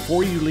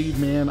 Before you leave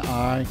Man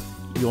Eye,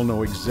 you'll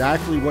know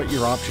exactly what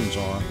your options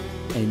are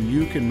and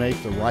you can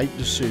make the right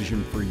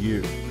decision for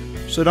you.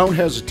 So don't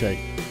hesitate.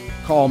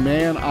 Call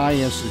Man Eye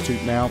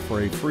Institute now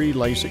for a free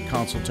LASIK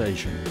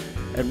consultation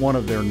at one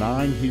of their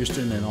 9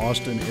 Houston and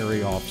Austin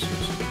area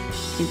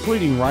offices,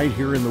 including right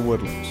here in the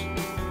Woodlands.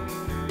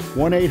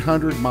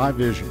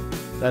 1-800-MY-VISION.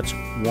 That's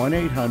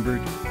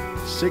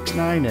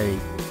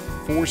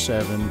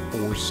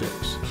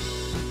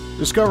 1-800-698-4746.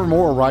 Discover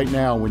more right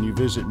now when you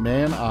visit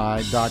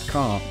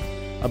maneye.com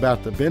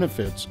about the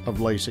benefits of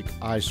LASIK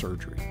eye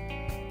surgery.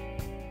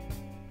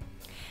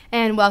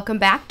 And welcome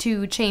back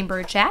to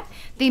Chamber Chat,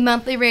 the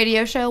monthly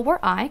radio show where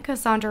I,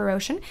 Cassandra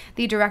Roshan,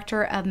 the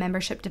Director of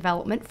Membership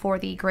Development for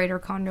the Greater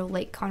Conroe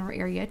Lake Conroe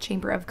Area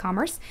Chamber of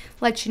Commerce,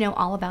 let you know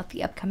all about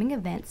the upcoming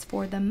events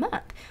for the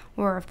month.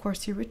 We're, of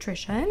course, here with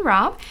Trisha and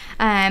Rob.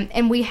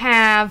 And we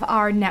have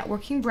our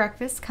networking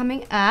breakfast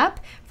coming up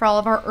for all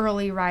of our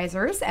early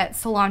risers at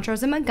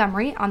Cilantro's in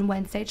Montgomery on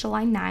Wednesday,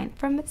 July 9th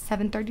from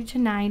 7:30 to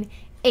 9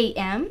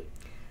 a.m.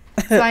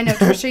 So I know,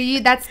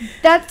 Trisha, that's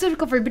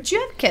difficult for you, but you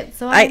have kids,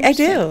 so I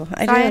do.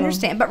 I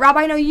understand. But Rob,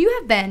 I know you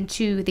have been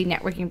to the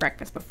networking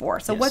breakfast before.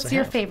 So Yes, what's I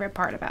your have. favorite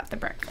part about the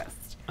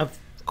breakfast? Of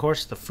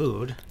course, the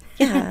food.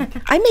 Yeah,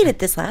 I made it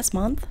this last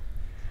month.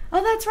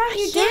 Oh, that's right,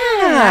 you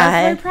did.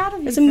 Yeah, I'm very proud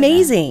of you. It's for that.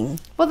 amazing.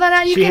 Well,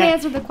 then you She can had-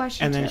 answer the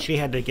question And then too. she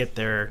had to get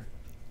there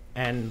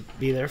and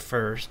be there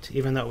first,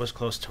 even though it was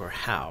close to her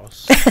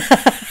house.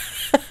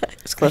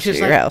 It's close to She's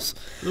your like, house.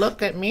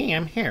 Look at me,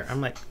 I'm here.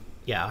 I'm like,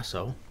 yeah,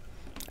 so.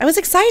 I was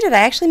excited. I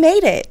actually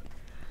made it.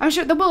 I'm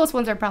sure the Willis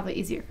ones are probably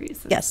easier for you.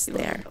 Since Yes, you they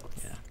live in are.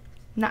 Willis.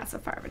 Not so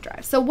far of a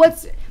drive. So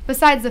what's,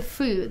 besides the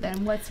food,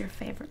 then what's your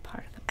favorite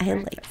part of the I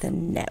breakfast? like the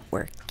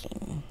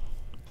networking.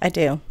 I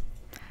do.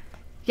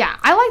 Yeah,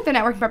 I like the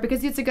networking part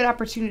because it's a good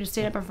opportunity to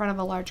stand up in front of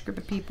a large group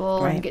of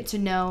people Right. and get to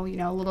know,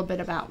 a little bit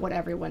about what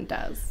everyone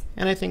does.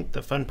 And I think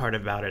the fun part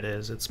about it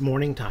is it's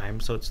morning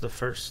time, so it's the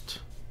first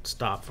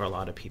stop for a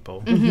lot of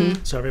people.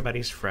 Mhm. So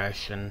everybody's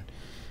fresh, and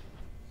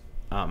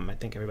I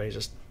think everybody's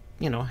just,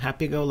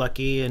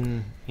 happy-go-lucky,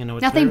 and, it's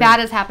Nothing very- bad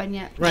has happened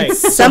yet. Right.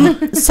 Some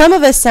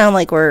of us sound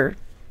like we're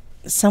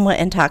somewhat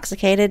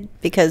intoxicated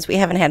because we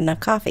haven't had enough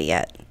coffee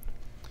yet.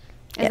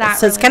 Is Yeah, that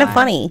so it's really kind of why?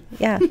 funny.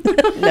 Yeah.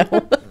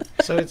 No.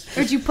 So it's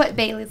Or did you put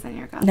Bailey's in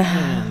your coffee? No,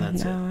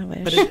 that's no, I it.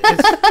 wish.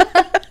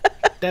 But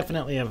it's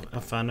definitely a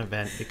fun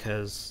event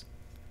because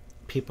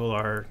people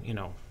are,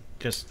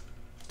 just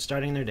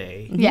starting their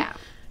day. Yeah.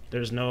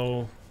 There's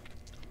no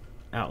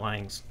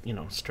outlying,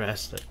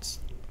 stress that's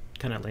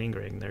kind of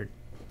lingering. They're,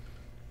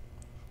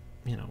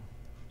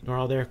 we're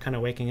all there kind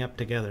of waking up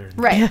together.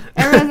 Right.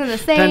 Everyone's in the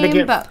Time to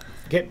same boat.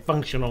 get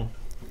functional.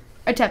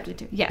 Attempted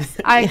to. Yes,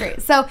 I agree.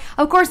 So,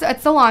 of course,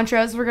 at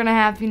Cilantro's, we're going to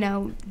have,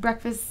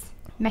 breakfast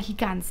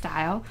Mexican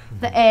style.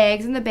 The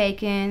eggs and the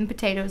bacon,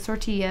 potatoes,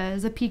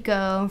 tortillas, a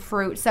pico,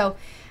 fruit. So,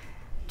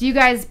 do you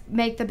guys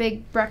make the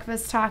big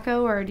breakfast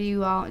taco, or do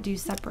you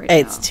separate it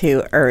It's out?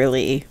 too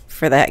early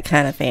for that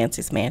kind of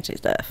fancy smanchy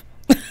stuff.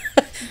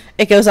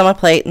 It goes on my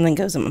plate and then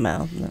goes in my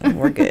mouth, and then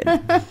we're good.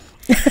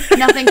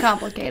 Nothing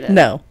complicated.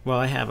 No. Well,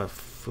 I have a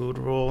food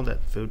rule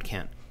that food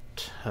can't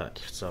touch.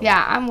 So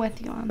Yeah, I'm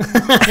with you on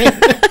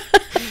that.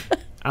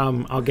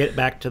 I'll get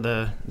back to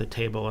the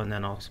table, and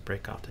then I'll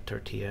break off the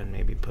tortilla and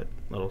maybe put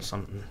a little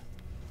something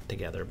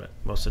together. But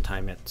most of the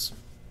time, it's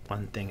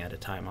one thing at a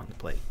time on the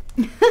plate.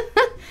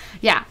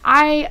 Yeah,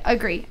 I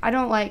agree. I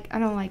don't like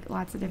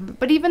lots of different.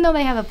 But even though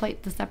they have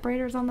the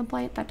separators on the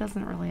plate, that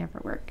doesn't really ever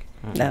work.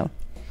 No.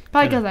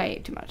 Probably because I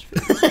ate too much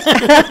food.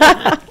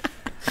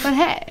 But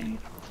hey,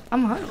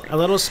 I'm hungry. A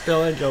little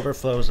spillage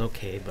overflow is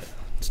okay, but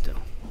still.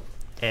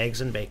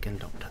 eggs and bacon,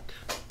 don't touch.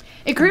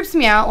 It creeps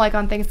me out, like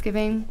on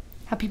Thanksgiving,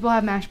 how people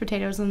have mashed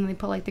potatoes and they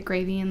put like the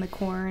gravy and the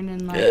corn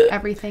and like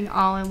everything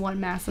all in one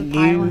massive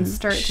pile and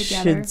stir it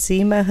together. Should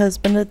see my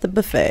husband at the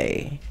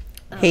buffet.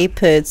 He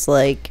puts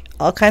like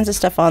all kinds of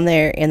stuff on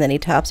there, and then he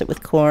tops it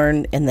with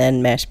corn, and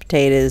then mashed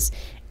potatoes,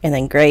 and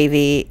then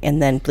gravy,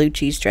 and then blue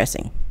cheese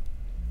dressing.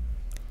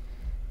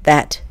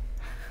 That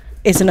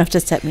is enough to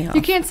set me off.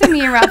 You can't see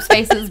me and Rob's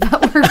faces,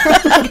 but we're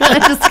really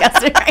going to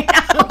discuss it right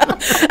now.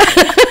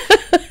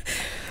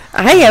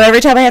 I am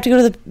every time I have to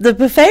go to the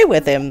buffet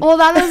with him. Well,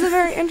 that was a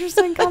very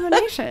interesting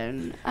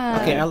combination.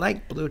 Okay, I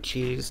like blue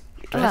cheese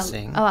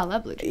dressing. Oh, I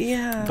love blue cheese.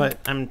 Yeah. But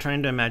I'm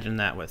trying to imagine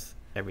that with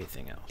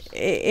everything else.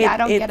 I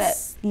don't get it.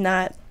 It's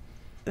not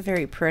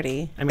very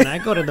pretty. I mean, I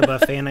go to the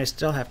buffet and I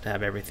still have to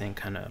have everything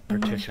kind of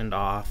partitioned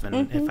off.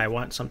 And if I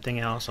want something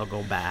else, I'll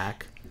go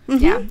back.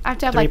 Yeah, I have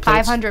to have 3 like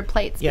plates. 500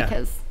 plates Yeah.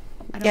 because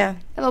I don't. Yeah.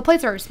 The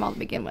plates are small to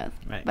begin with.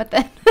 Right. But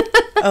then.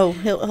 Oh,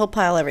 he'll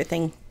pile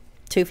everything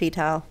 2 feet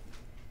tall.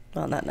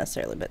 Well, not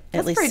necessarily, but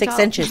at That's least pretty 6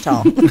 tall. inches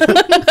tall.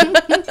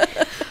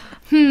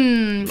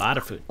 A lot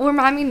of food. Well,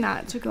 remind me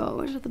not to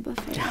go to the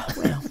buffet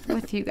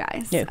with you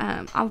guys. No.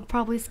 I'll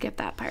probably skip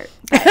that part.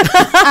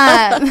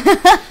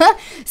 But,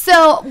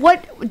 so,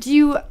 what do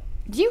you?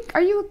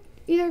 Are you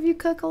either of you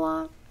cook a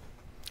lot?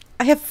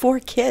 I have 4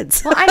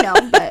 kids. Well, I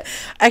know, but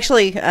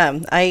Actually,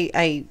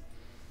 I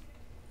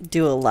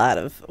do a lot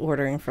of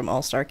ordering from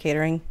All Star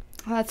Catering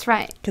well, that's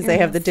right. because they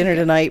have the dinner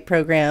tonight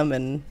program,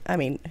 and I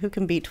mean, who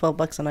can beat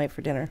 $12 a night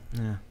for dinner?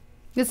 Yeah.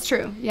 It's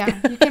true. Yeah,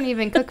 you can't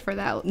even cook for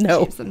that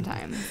No. cheap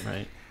sometimes.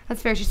 Right.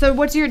 That's very true. So,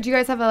 do you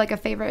guys have a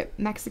favorite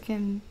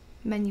Mexican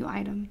menu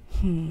item?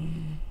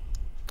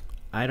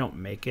 I don't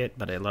make it,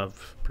 but I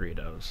love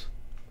burritos.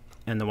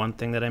 And the one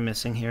thing that I'm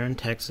missing here in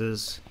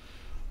Texas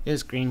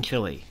is green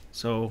chili.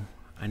 So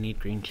I need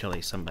green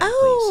chili, somebody,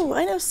 Oh, please.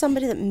 I know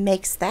somebody that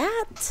makes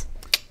that.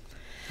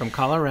 From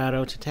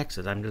Colorado to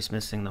Texas, I'm just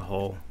missing the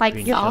whole Like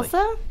green salsa?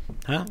 chili.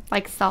 Huh?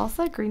 Like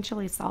salsa? Green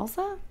chili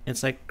salsa?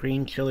 It's like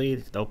green chili.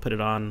 They'll put it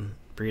on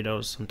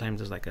burritos. Sometimes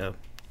there's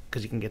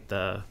because you can get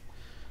the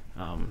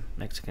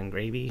Mexican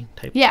gravy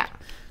type. Yeah.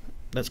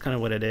 That's kind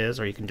of what it is.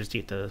 Or you can just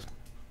eat the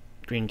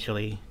green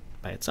chili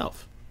by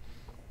itself.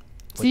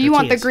 So with you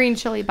want the tortillas. green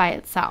chili by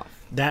itself?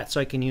 That so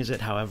I can use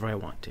it however I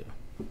want to.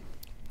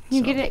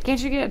 You get it? Can't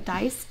you get it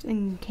diced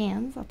in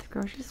cans at the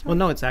grocery store? Well,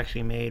 no, it's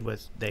actually made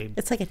with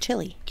It's like a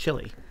chili.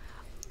 chili.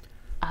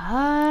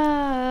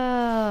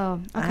 Oh,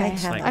 okay. I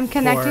have like I'm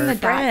connecting the a dots.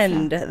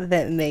 friend now.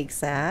 that makes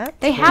that.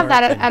 They have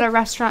that Or- at a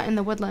restaurant in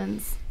the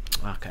Woodlands.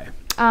 Okay.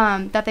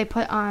 That they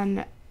put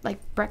on like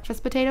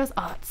breakfast potatoes.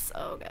 Oh, it's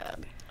so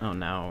good. Oh,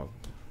 now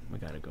we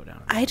got to go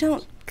down. I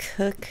don't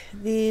cook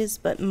these,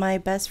 but my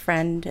best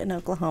friend in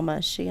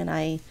Oklahoma, she and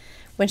I,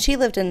 when she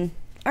lived in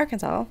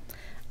Arkansas,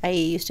 I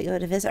used to go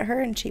to visit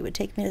her, and she would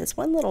take me to this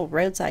one little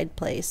roadside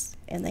place,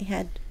 and they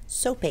had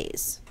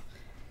sopes.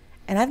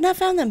 And I've not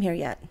found them here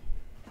yet.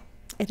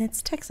 And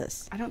it's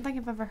Texas. I don't think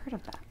I've ever heard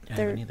of that. I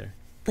they're- haven't either.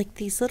 Like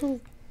these little,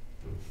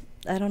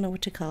 I don't know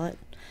what to call it.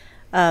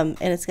 And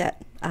it's got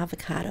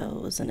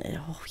avocados, and yum,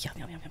 yum,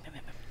 yum, yum, yum,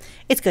 yum.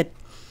 It's good.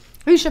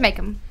 We should make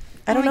them.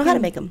 I don't know how to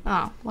make them.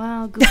 Oh,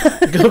 well, Google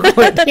it. Google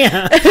it.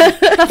 Yeah.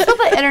 That's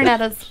what the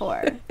internet is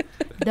for.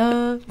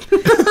 Duh.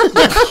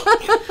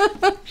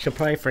 She'll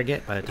probably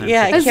forget by the time.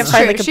 Yeah, she I It's can't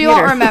true. find the She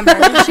won't computer.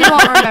 remember. She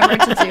won't remember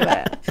to do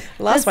it.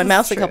 Lost my This is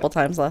mouse a true. couple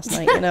times last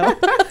night, you know.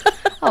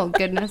 Oh,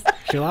 goodness.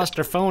 She lost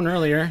her phone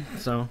earlier,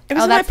 so It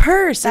was Oh, in my that's-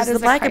 purse. that It's the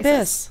is a Black crisis.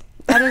 Abyss.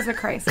 That is a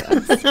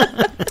crisis.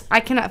 I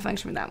cannot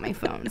function without my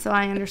phone, so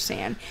I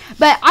understand.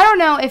 But I don't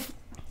know if,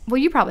 well,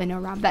 you probably know,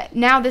 Rob, that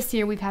now this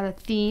year we've had a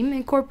theme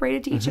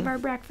incorporated to each of our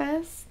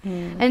breakfasts.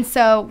 And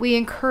so we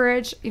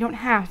encourage, you don't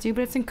have to,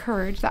 but it's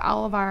encouraged that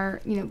all of our,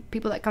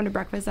 people that come to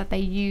breakfast, that they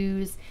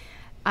use,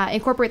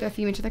 incorporate their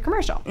theme into their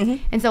commercial.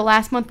 And so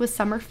last month was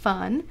summer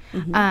fun.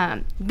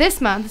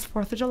 This month is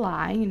 4th of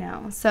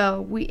July,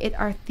 so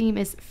our theme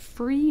is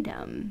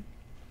freedom.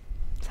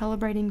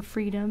 Celebrating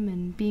freedom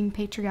and being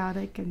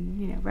patriotic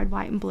and red,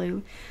 white, and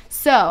blue.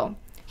 So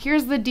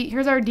here's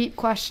our deep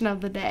question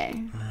of the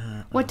day.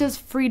 What does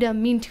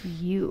freedom mean to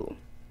you?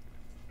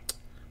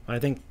 I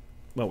think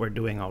what we're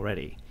doing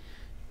already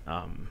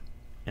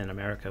in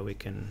America, we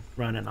can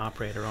run and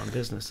operate our own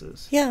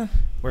businesses. Yeah.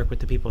 Work with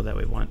the people that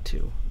we want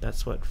to.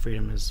 That's what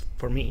freedom is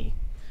for me.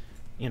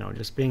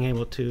 Just being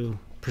able to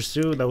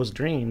pursue those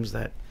dreams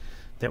that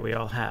we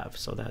all have.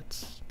 So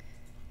that's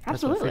what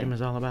Absolutely. freedom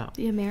is all about.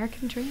 The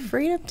American dream.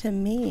 Freedom to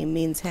me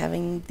means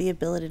having the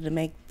ability to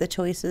make the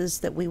choices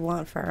that we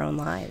want for our own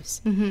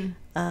lives.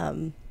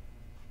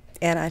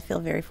 And I feel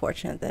very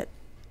fortunate that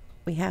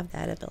we have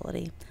that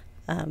ability.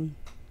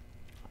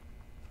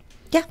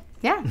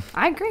 Yeah,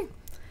 I agree.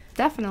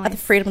 Definitely. The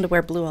freedom to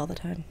wear blue all the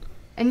time.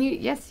 And you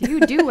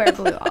do wear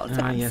blue all the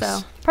time. yes. So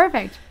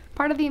perfect.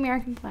 Part of the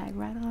American flag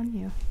right on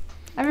you.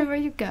 Everywhere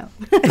you go.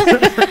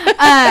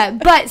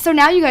 But so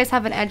now you guys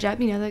have an edge up.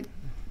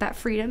 That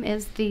freedom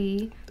is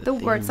the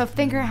word. So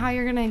think of how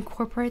you're going to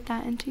incorporate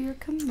that into your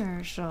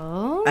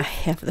commercial. I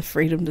have the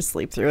freedom to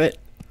sleep through it.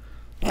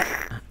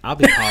 I'll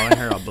be calling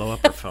her. I'll blow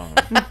up her phone.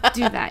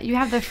 Do that. You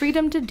have the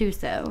freedom to do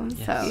so.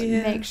 Yes. So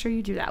make sure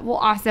you do that. Well,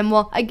 awesome.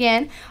 Well,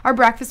 again, our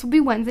breakfast will be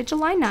Wednesday,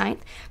 July 9th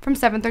from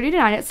 7:30 to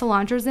 9 at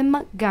Solandra's in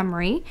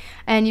Montgomery.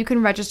 And you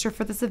can register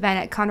for this event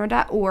at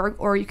conroe.org,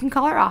 or you can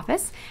call our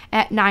office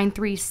at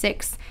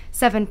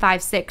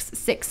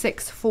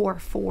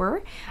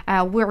 936-756-6644.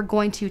 We're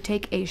going to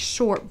take a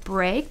short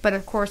break, but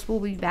of course we'll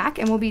be back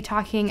and we'll be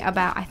talking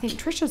about, I think,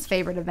 Trisha's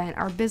favorite event,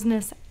 our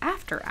business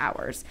after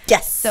hours.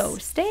 Yes. So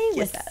stay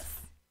with us.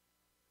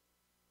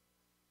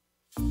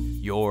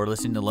 You're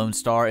listening to Lone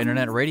Star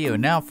Internet Radio.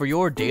 Now for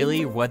your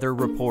daily weather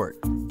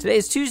report. Today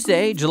is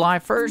Tuesday, July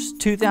 1st,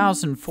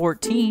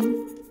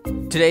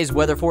 2014. Today's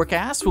weather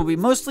forecast will be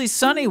mostly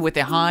sunny with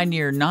a high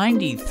near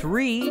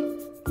 93.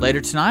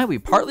 Later tonight, will be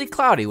partly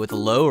cloudy with a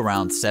low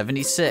around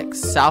 76.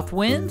 South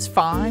winds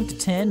 5 to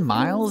 10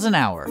 miles an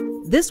hour.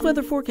 This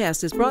weather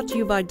forecast is brought to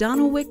you by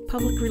Donald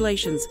Public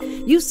Relations.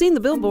 You've seen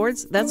the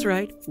billboards. That's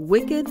right,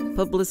 Wicked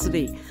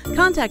Publicity.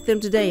 Contact them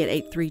today at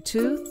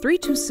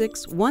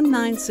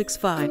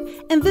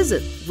 832-326-1965 and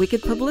visit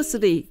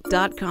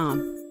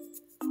wickedpublicity.com.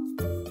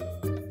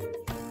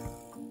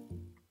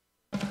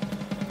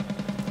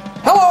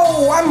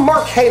 Hello, I'm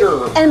Mark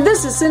Hader. And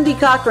this is Cindy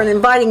Cochran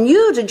inviting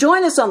you to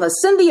join us on the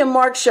Cindy and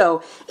Mark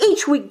Show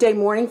each weekday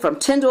morning from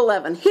 10 to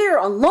 11 here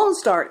on Lone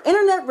Star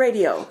Internet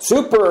Radio.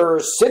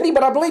 Super, Cindy,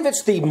 but I believe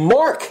it's the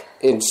Mark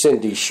and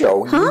Cindy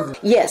Show. Huh?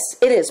 Yes,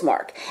 it is,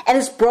 Mark. And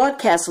it's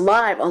broadcast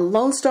live on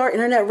Lone Star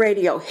Internet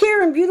Radio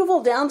here in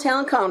beautiful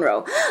downtown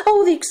Conroe.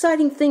 Oh, the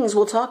exciting things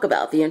we'll talk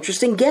about, the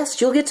interesting guests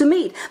you'll get to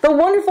meet, the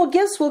wonderful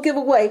gifts we'll give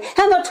away,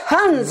 and the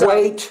tons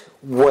Wait.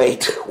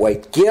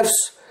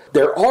 Gifts?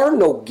 There are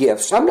no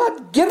gifts. I'm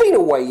not giving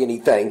away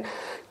anything.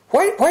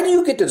 Why do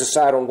you get to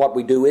decide on what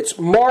we do? It's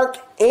Mark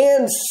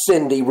and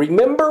Cindy,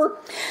 remember?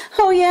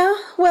 Oh, yeah?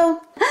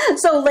 Well,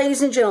 so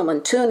ladies and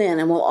gentlemen, tune in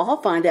and we'll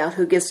all find out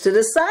who gets to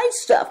decide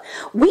stuff.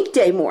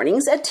 Weekday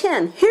mornings at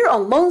 10 here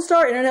on Lone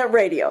Star Internet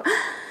Radio.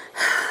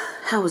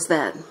 How was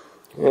that?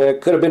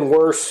 It could have been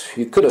worse.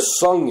 You could have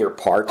sung your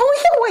part.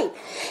 Oh, yeah, wait.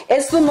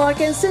 It's the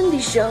Mark and Cindy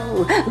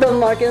Show. The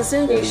Mark and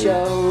Cindy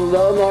Show.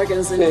 The Mark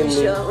and Cindy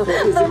Show.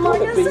 The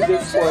Mark and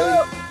Cindy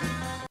Show.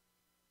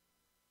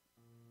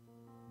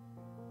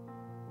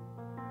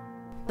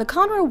 The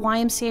Conroe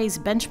YMCA's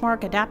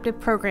benchmark adaptive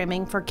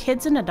programming for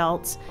kids and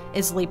adults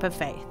is Leap of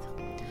Faith.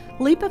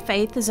 Leap of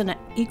Faith is an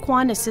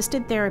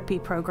equine-assisted therapy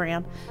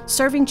program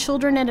serving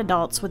children and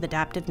adults with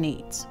adaptive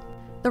needs.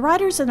 The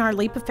riders in our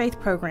Leap of Faith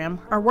program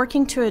are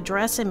working to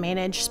address and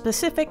manage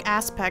specific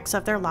aspects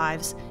of their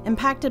lives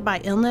impacted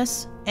by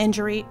illness,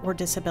 injury, or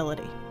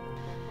disability.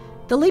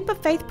 The Leap of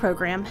Faith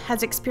program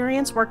has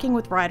experience working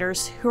with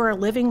riders who are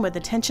living with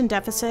attention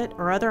deficit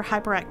or other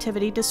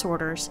hyperactivity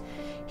disorders,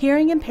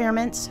 hearing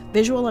impairments,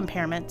 visual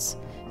impairments,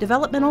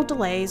 developmental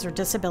delays or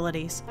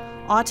disabilities,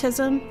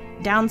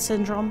 autism, Down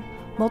syndrome,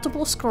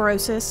 multiple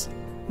sclerosis,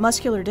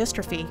 muscular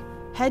dystrophy,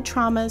 head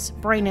traumas,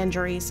 brain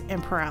injuries,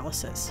 and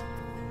paralysis.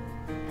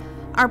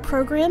 Our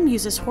program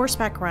uses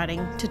horseback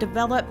riding to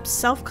develop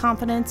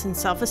self-confidence and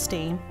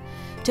self-esteem,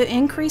 to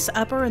increase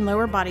upper and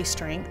lower body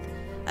strength,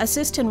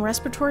 assist in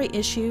respiratory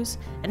issues,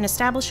 and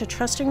establish a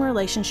trusting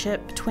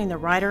relationship between the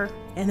rider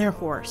and their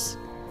horse.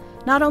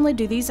 Not only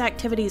do these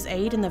activities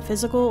aid in the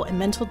physical and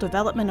mental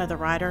development of the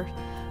rider,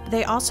 but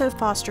they also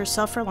foster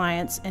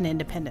self-reliance and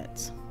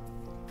independence.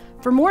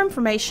 For more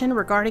information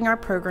regarding our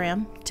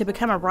program, to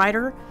become a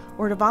rider,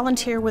 or to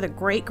volunteer with a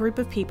great group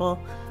of people,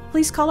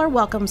 please call our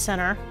Welcome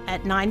Center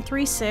at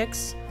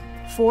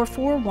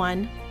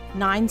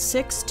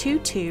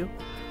 936-441-9622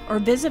 or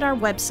visit our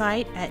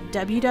website at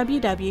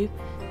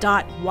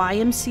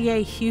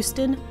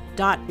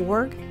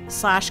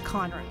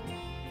www.ymcahouston.org/Conroe.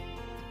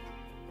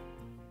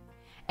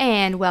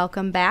 And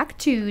welcome back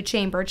to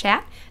Chamber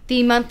Chat,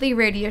 the monthly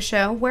radio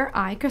show where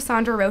I,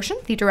 Cassandra Roshan,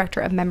 the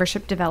Director of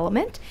Membership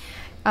Development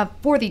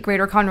for the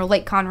Greater Conroe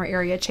Lake Conroe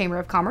Area Chamber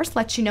of Commerce,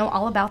 let you know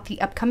all about the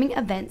upcoming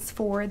events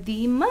for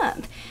the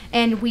month.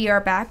 And we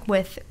are back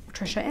with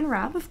Trisha and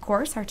Rob, of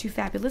course, our two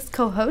fabulous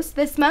co-hosts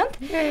this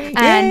month. Yay.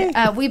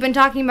 And we've been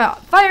talking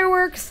about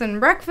fireworks and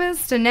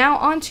breakfast, and now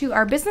on to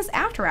our business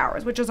after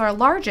hours, which is our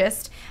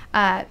largest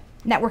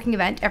networking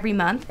event every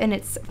month, and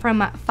it's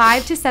from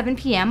 5 to 7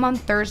 p.m. on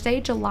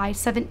Thursday, July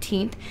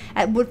 17th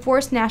at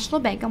Woodforest National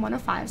Bank on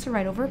 105, so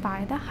right over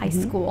by the high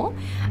school.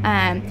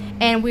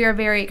 And we are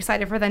very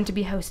excited for them to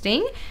be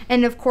hosting.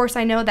 And of course,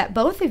 I know that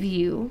both of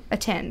you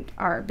attend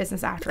our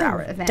business after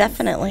hour event.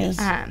 Definitely.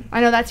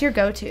 I know that's your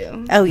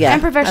go-to. Oh, yeah.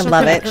 And professional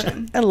I love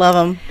connection. it. I love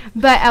them.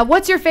 But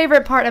what's your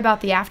favorite part about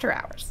the after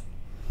hours?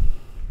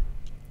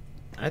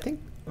 I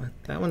think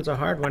that one's a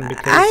hard one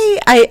because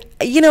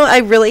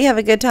I really have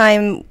a good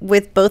time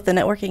with both the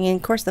networking and,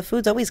 of course, the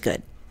food's always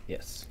good.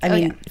 Yes. I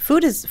mean,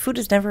 food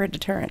is never a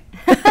deterrent.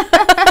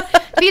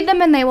 Feed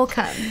them and they will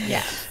come.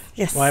 Yeah.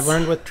 Yes. Well, I've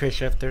learned with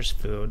Trisha, if there's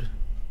food,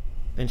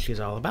 then she's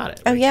all about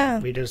it. Oh, yeah.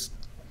 We just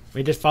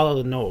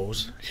follow the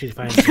nose. She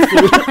finds the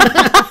food.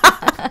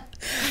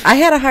 I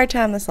had a hard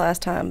time this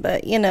last time,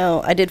 but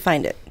I did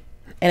find it,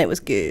 and it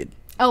was good.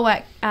 Oh,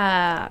 what?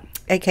 At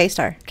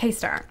K-Star.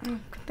 K-Star.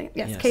 something.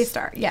 Yes, Yes.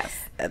 K-Star. Yes.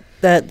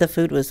 The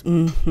food was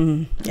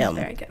yum.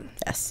 Very good.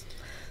 Yes.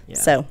 Yeah.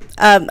 So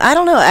I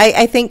don't know.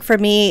 I think for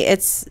me,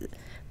 it's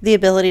the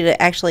ability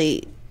to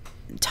actually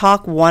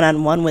talk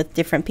one-on-one with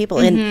different people,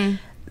 and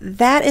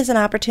that is an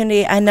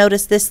opportunity. I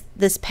noticed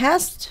this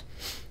past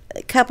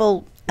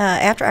couple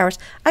after hours,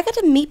 I got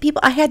to meet people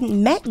I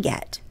hadn't met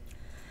yet.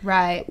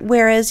 Right.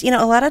 Whereas,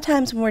 a lot of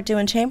times when we're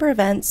doing chamber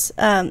events,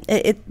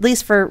 at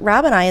least for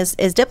Rob and I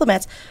as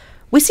diplomats,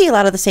 we see a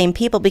lot of the same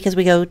people because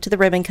we go to the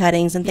ribbon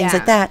cuttings and things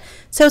like that.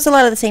 So it's a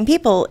lot of the same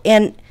people.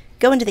 And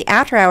going to the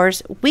after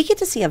hours, we get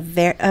to see a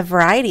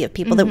variety of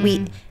people that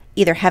we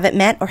either haven't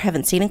met or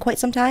haven't seen in quite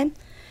some time.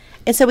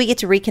 And so we get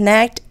to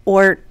reconnect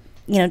or,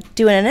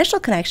 do an initial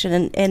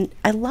connection. And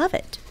I love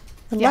it.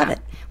 I love it.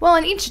 Well,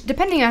 and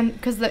depending on,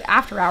 because the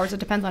after hours, it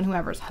depends on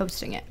whoever's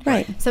hosting it.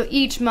 Right. So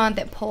each month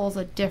it pulls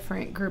a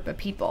different group of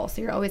people.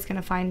 So you're always going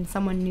to find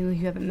someone new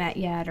you haven't met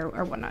yet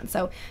or whatnot.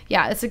 So,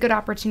 yeah, it's a good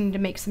opportunity to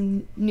make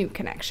some new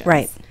connections.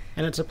 Right.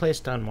 And it's a place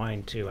to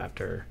unwind, too,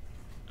 after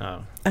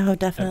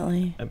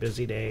definitely a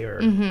busy day or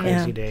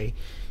crazy day.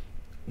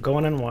 Go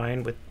and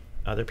unwind with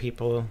other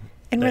people.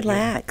 And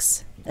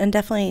relax. And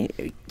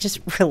definitely just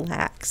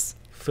relax.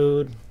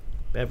 Food,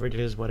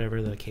 beverages,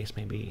 whatever the case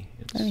may be.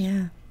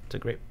 It's a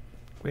great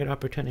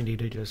opportunity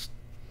to just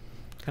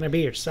kind of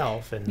be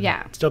yourself and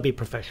still be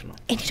professional.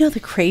 And the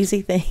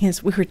crazy thing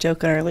is, we were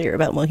joking earlier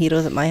about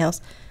mojitos at my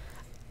house.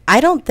 I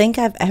don't think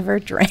I've ever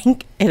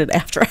drank in an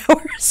after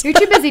hours. You're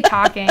too busy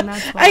talking.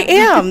 That's why. I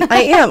am.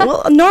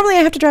 Well, normally I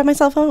have to drive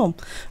myself home.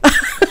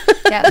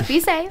 Be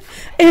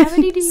safe.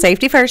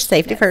 Safety first.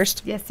 Safety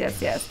first.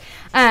 Yes.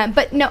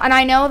 But no, and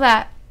I know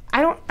that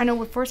I know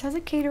Woodforest has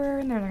a caterer,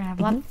 and they're going to have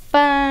a lot of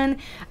fun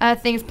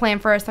things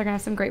planned for us. They're going to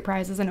have some great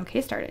prizes. I know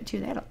K-Star did, too.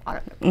 They had a lot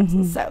of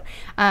prizes. So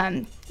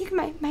you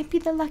might be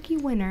the lucky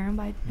winner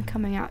by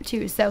coming out,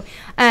 too. So,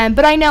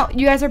 but I know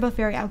you guys are both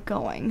very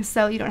outgoing,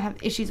 so you don't have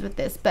issues with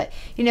this. But,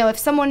 if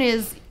someone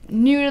is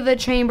new to the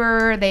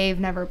chamber, they've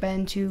never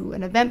been to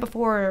an event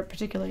before, or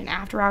particularly an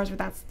after hours, where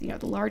that's, the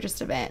largest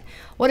event,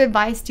 what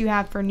advice do you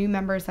have for new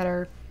members that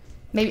are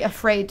maybe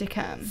afraid to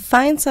come?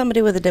 Find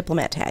somebody with a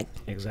diplomat tag.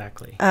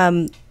 Exactly.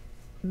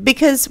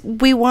 Because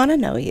we want to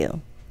know you.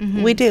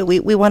 We do.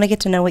 We want to get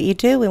to know what you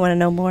do. We want to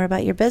know more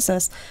about your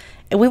business.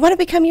 And we want to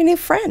become your new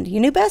friend, your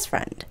new best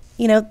friend.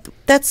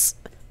 It's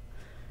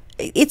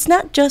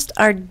not just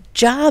our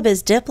job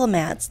as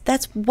diplomats.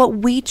 That's what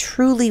we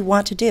truly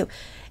want to do.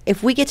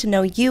 If we get to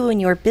know you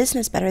and your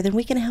business better, then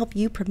we can help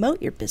you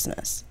promote your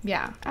business.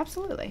 Yeah,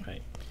 absolutely.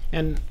 Right.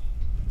 And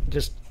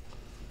just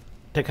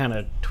to kind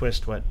of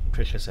twist what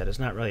Tricia said, it's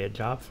not really a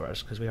job for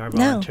us because we are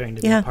volunteering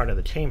to be a part of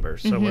the chamber.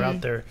 So we're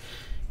out there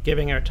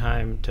giving our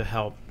time to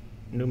help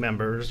new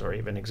members or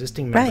even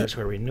existing members who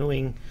are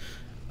renewing,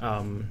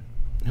 who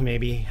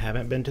maybe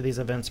haven't been to these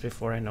events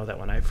before. I know that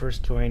when I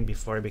first joined,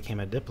 before I became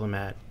a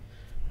diplomat,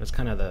 it was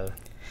kind of the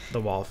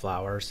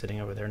wallflower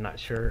sitting over there, not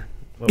sure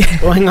what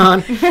was going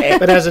on.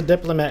 But as a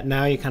diplomat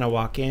now, you kind of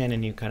walk in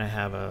and you kind of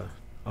have a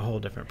whole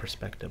different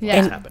perspective of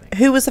what's happening.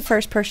 Who was the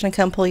first person to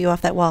come pull you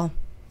off that wall?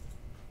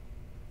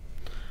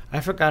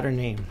 I forgot her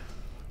name.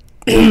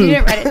 You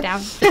didn't write it down.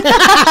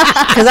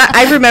 Because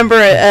I remember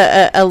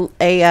I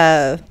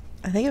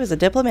think it was a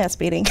diplomats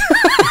meeting.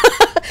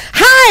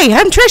 Hi,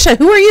 I'm Tricia.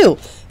 Who are you?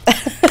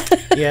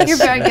 Yes. You're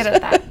very good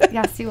at that.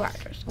 Yes, you are,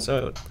 Tricia.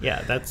 So,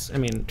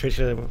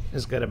 Tricia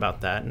is good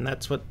about that. And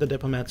that's what the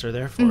diplomats are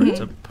there for. It's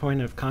a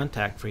point of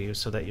contact for you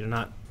so that you're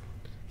not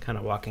kind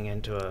of walking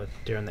into a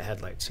deer in the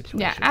headlights situation.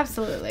 Yeah,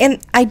 absolutely.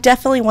 And I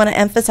definitely want to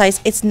emphasize,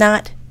 it's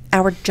not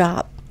our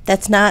job.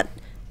 That's not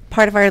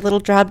part of our little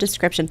job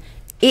description.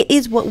 It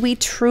is what we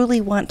truly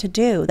want to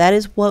do.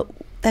 That's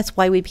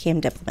why we became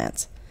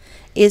diplomats,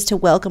 is to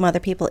welcome other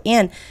people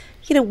in.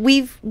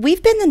 We've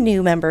been the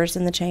new members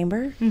in the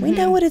chamber. We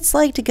know what it's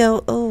like to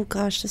go, oh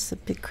gosh, this is a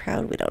big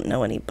crowd. We don't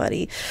know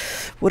anybody.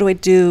 What do I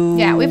do?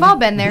 Yeah, we've all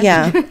been there.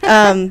 Yeah.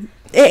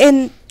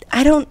 And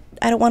I don't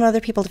want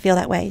other people to feel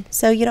that way.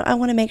 So, I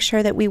want to make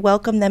sure that we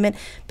welcome them in,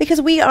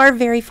 because we are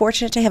very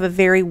fortunate to have a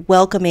very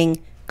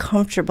welcoming,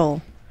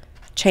 comfortable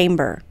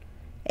chamber.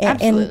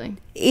 Absolutely.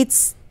 And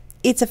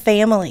it's a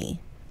family,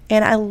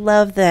 and I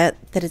love that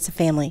it's a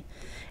family,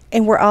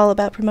 and we're all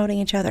about promoting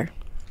each other.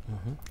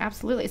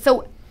 Absolutely.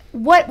 So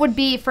what would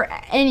be for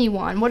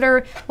anyone,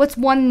 what's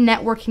one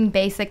networking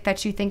basic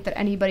that you think that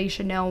anybody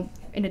should know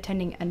in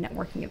attending a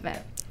networking event?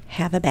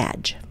 Have a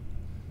badge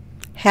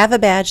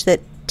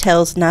that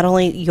tells not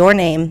only your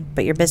name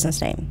but your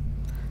business name,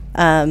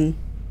 and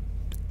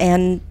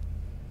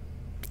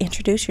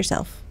introduce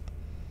yourself.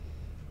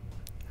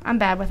 I'm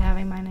bad with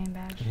having my name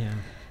badge. Yeah.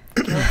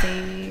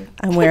 Guilty.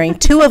 I'm wearing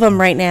 2 of them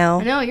right now.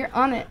 I know, you're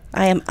on it.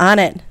 I am on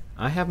it.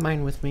 I have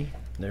mine with me.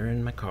 They're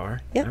in my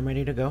car. Yep. I'm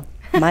ready to go.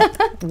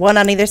 One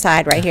on either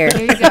side right here.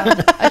 There you go.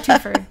 A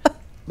twofer.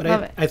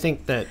 But I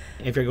think that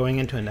if you're going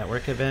into a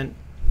network event,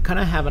 kind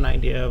of have an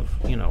idea of,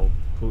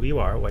 who you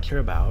are, what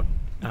you're about.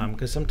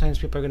 Because sometimes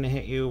people are going to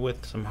hit you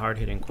with some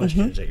hard-hitting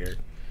questions that you're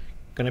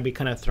going to be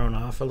kind of thrown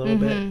off a little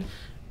bit.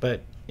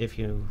 But if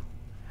you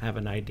have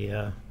an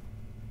idea,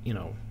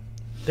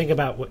 think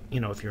about what,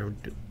 if you're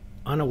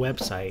on a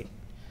website,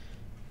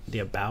 the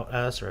About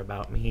Us or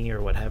About Me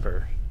or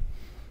whatever,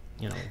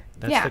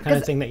 that's the kind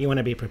of thing that you want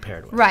to be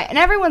prepared with. Right. And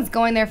everyone's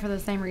going there for the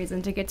same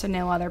reason, to get to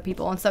know other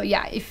people. And so,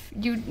 yeah, if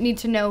you need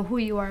to know who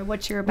you are,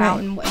 what you're about,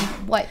 and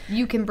what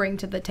you can bring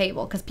to the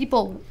table, because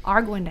people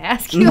are going to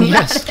ask you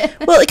about it.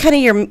 Well, kind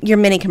of your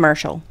mini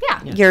commercial.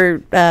 Yeah.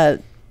 Your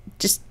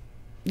just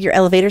your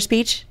elevator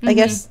speech, I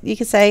guess you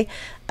could say.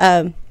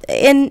 And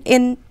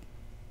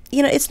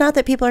it's not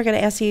that people are going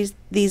to ask you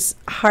these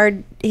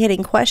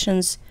hard-hitting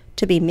questions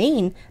to be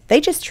mean.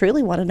 They just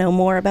truly want to know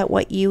more about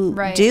what you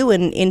do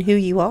and who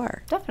you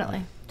are.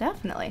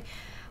 Definitely.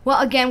 Well,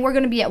 again, we're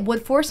going to be at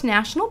Woodforest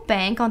National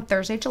Bank on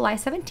Thursday, July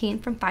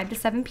 17th from 5 to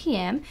 7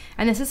 p.m.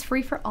 And this is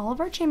free for all of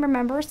our chamber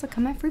members, so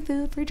come have free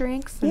food, free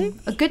drinks, and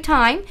a good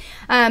time.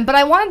 But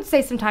I wanted to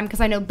say some time,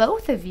 because I know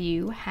both of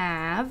you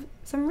have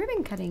some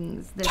ribbon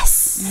cuttings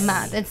this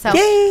month. And so,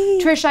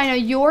 Trish, I know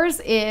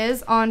yours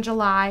is on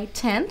July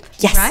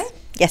 10th, right?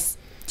 Yes.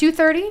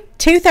 2:30?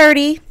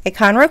 2:30 at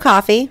Conroe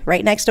Coffee,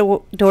 right next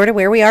door to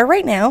where we are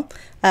right now,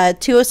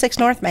 206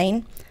 North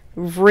Main.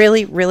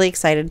 Really, really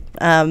excited.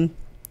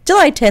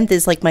 July 10th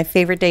is like my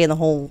favorite day in the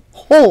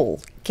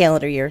whole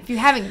calendar year. If you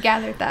haven't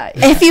gathered that.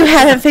 If you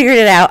haven't figured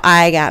it out,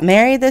 I got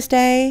married this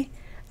day.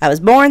 I was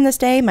born this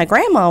day. My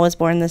grandma was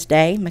born this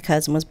day. My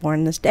cousin was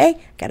born this day.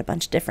 Got a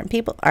bunch of different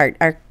people.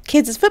 Our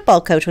kids'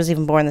 football coach was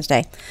even born this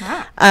day.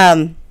 Wow.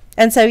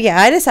 And so,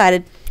 I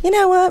decided, you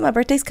know what? My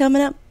birthday's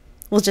coming up.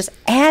 We'll just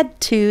add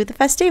to the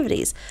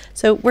festivities.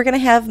 So we're going to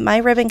have my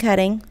ribbon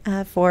cutting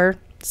for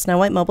Snow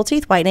White Mobile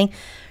Teeth Whitening.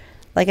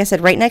 Like I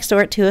said, right next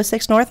door at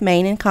 206 North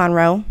Main in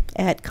Conroe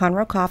at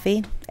Conroe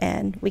Coffee.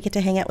 And we get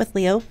to hang out with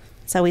Leo.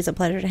 It's always a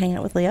pleasure to hang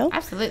out with Leo.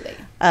 Absolutely.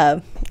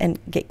 And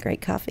get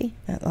great coffee.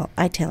 Well,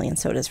 Italian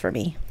sodas for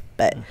me.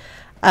 But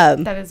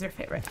that is your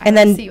favorite. I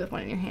see you with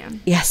one in your hand.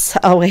 Yes,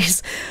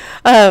 always.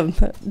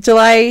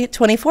 July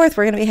 24th,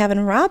 we're going to be having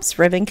Rob's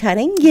ribbon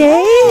cutting.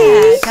 Yay!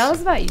 Yeah, tell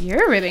us about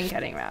your ribbon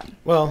cutting, Rob.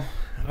 Well,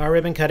 our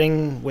ribbon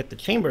cutting with the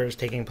chamber is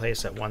taking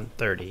place at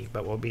 1:30,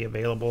 but will be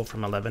available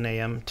from 11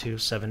 a.m. to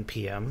 7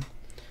 p.m.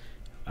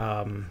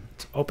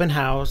 It's open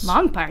house.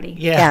 Long party.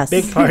 Yeah,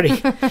 big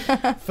party.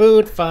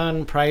 Food,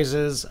 fun,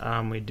 prizes.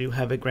 We do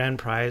have a grand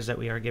prize that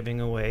we are giving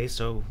away,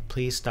 so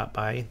please stop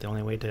by. The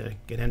only way to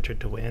get entered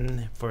to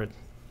win for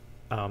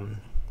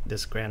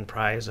this grand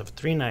prize of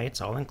 3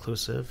 nights, all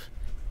inclusive,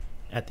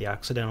 at the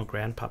Occidental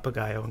Grand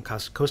Papagayo in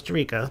Costa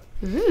Rica.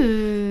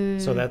 Ooh.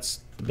 So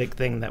that's the big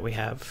thing that we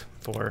have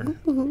for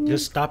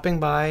just stopping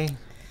by.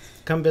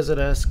 Come visit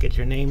us, get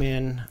your name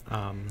in,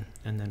 and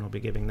then we'll be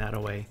giving that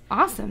away.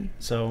 Awesome.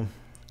 So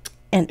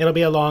it'll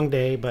be a long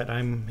day, but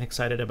I'm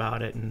excited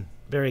about it and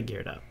very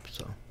geared up.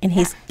 So. And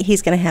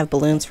he's going to have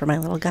balloons for my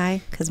little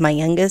guy, because my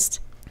youngest,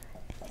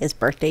 his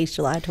birthday's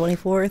July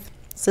 24th.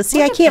 So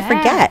see, I can't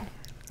forget.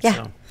 Yeah.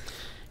 So,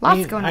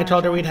 lots going on. I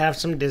told her we'd have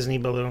some Disney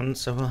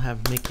balloons, so we'll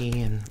have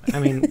Mickey, and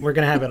we're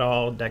gonna have it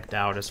all decked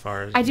out as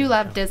far as. I do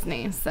love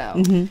Disney,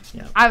 so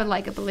I would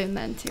like a balloon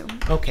then too.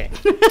 Okay.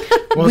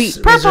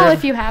 Purple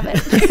if you have it.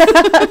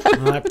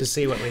 We'll have to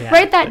see what we have.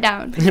 Write that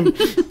down.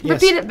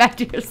 Repeat it back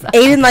to yourself.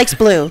 Aiden likes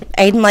blue.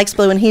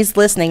 And he's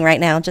listening right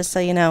now, just so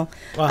you know.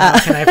 Well, how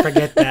can I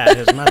forget that?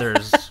 His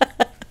mother's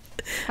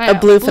a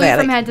blue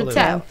fanatic. From head to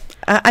toe.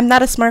 I'm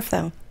not a Smurf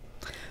though.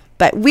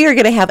 But we are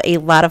going to have a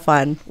lot of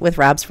fun with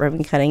Rob's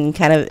ribbon cutting,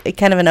 kind of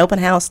an open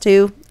house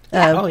too.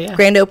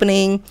 Grand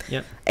opening.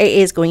 Yep. It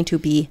is going to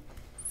be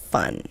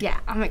fun. Yeah,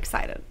 I'm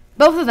excited.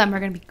 Both of them are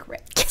going to be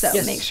great.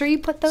 So make sure you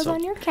put those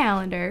on your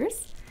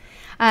calendars.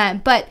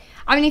 But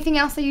anything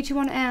else that you two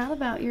want to add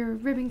about your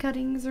ribbon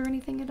cuttings or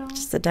anything at all?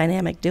 Just the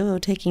dynamic duo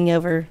taking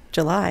over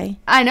July.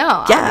 I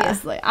know,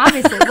 obviously.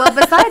 Well,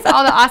 besides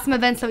all the awesome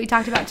events that we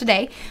talked about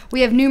today,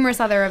 we have numerous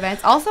other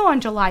events. Also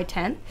on July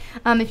 10th,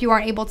 if you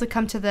aren't able to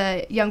come to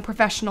the Young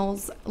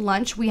Professionals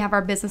Lunch, we have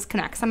our Business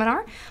Connect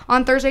seminar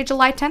on Thursday,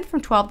 July 10th from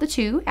 12 to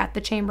 2 at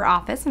the Chamber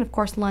office. And, of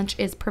course, lunch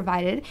is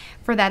provided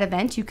for that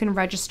event. You can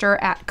register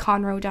at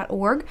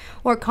conroe.org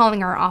or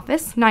calling our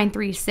office,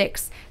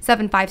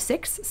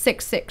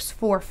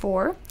 936-756-6644.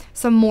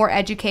 Some more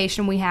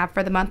education we have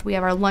for the month. We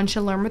have our Lunch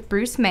and Learn with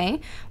Bruce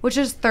May, which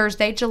is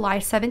Thursday, July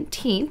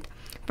 17th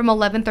from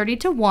 11:30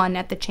 to 1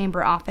 at the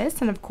Chamber office.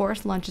 And, of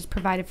course, lunch is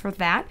provided for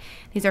that.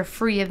 These are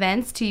free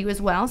events to you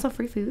as well, so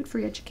free food,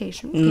 free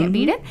education. Can't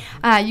beat it.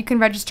 You can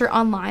register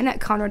online at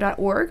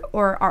conroe.org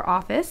or our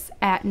office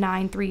at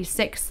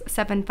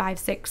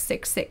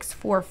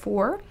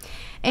 936-756-6644.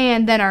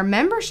 And then our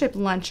membership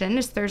luncheon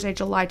is Thursday,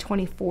 July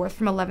 24th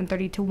from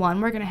 11:30 to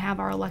 1. We're going to have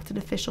our elected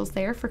officials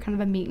there for kind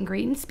of a meet and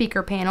greet and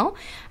speaker panel.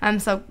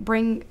 So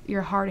bring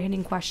your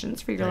hard-hitting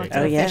questions for your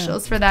elected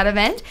officials for that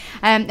event.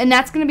 And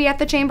that's going to be at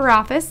the Chamber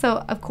office.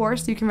 So, of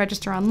course, you can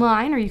register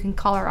online or you can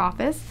call our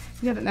office.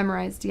 You haven't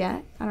memorized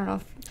yet. I don't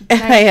know if I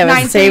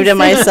haven't saved in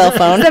my cell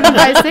phone.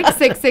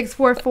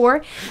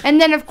 756-6644. And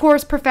then, of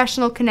course,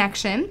 Professional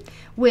Connection,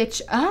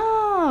 which,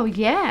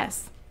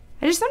 yes.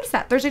 I just noticed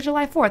that. Thursday,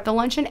 July 4th, the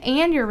luncheon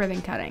and your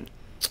ribbon cutting.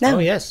 No. Oh,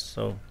 yes.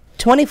 So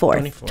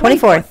 24th. July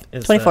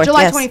Yes.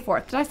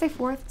 24th. Did I say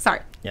 4th? Sorry.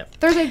 Yep.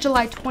 Thursday,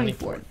 July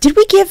 24th. Did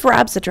we give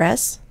Rob's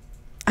address?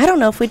 I don't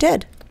know if we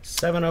did.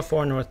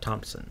 704 North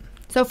Thompson.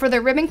 So for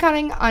the ribbon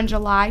cutting on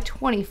July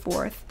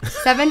 24th,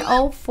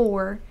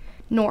 704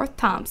 North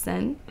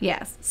Thompson.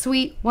 Yes,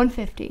 Suite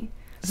 150.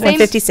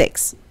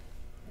 156.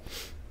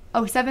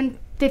 Oh,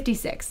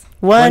 756.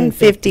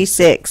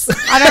 156.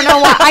 I don't know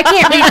why. I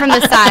can't read from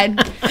the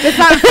side. It's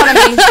not in front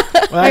of me.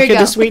 Well, there you actually, go.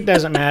 the suite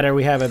doesn't matter.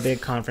 We have a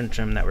big conference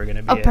room that we're going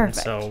to be in. Perfect.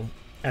 So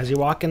as you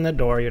walk in the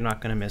door, you're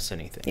not going to miss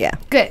anything. Yeah.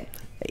 Good.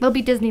 There'll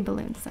be Disney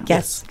balloons. So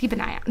Yes. keep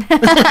an eye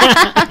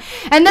out.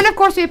 And then, of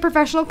course, we have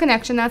Professional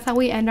Connection. That's how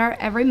we end our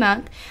every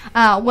month.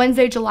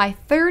 Wednesday, July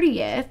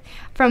 30th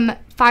from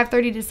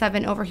 5:30 to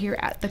 7 over here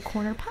at the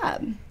Corner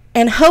Pub.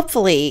 And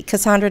hopefully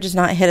Cassandra does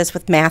not hit us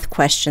with math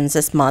questions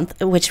this month,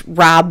 which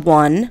Rob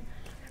won.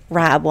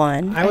 I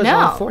was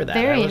all for that.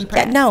 Very I was,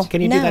 impressed. No.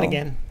 Can you do that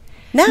again?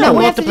 No. No,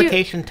 we have to do-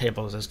 Multiplication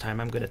tables this time.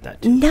 I'm good at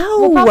that too. No.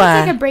 We'll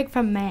probably take a break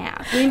from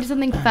math. We need to do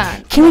something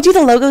fun. Can we do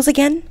the logos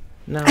again?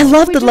 No. I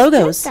love We the just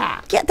logos. did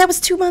that. Yeah, that was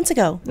 2 months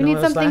ago. We No, need it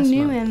was something last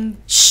new month. and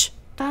Shh.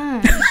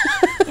 fun.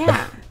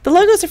 Yeah. The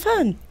logos are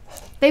fun.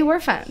 They were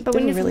fun, but They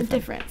we were need really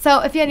something fun. different. So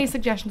if you had any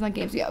suggestions on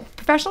games,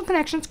 Professional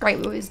Connection's great.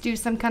 We always do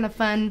some kind of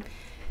fun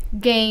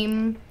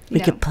game. We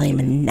could play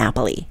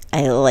Monopoly.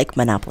 I like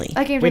Monopoly.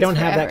 That game We takes don't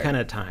have that forever. kind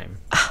of time.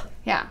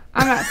 Yeah,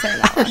 I'm not saying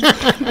that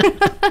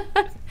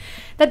one.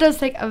 That does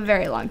take a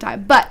very long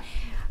time. But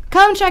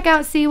come check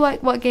out, see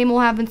what game we'll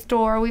have in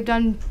store. We've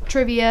done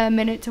trivia,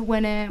 Minute to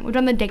Win It. We've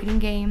done the dating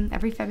game.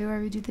 Every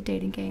February we do the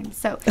dating game.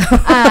 So,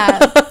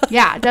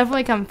 yeah,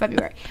 definitely come in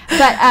February.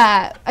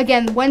 But,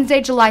 again,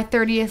 Wednesday, July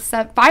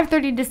 30th,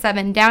 5:30 to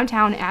 7,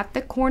 downtown at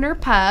the Corner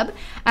Pub.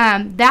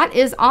 That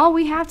is all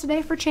we have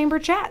today for Chamber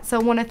Chat. So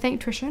I want to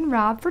thank Trisha and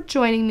Rob for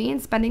joining me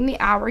and spending the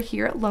hour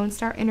here at Lone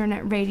Star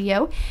Internet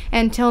Radio.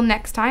 Until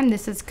next time,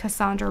 this is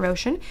Cassandra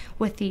Roshan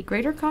with the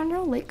Greater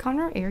Conroe, Lake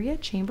Conroe Area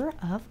Chamber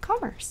of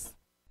Commerce.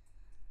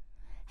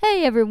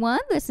 Hey everyone,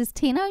 this is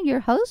Tina, your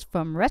host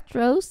from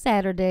Retro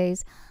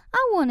Saturdays.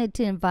 I wanted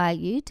to invite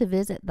you to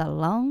visit the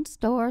Lone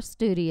Star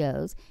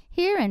Studios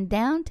here in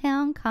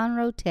downtown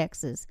Conroe,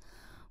 Texas.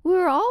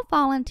 We're all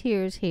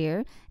volunteers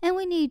here, and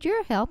we need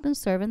your help in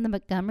serving the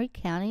Montgomery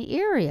County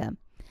area.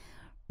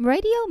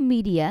 Radio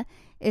media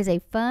is a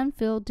fun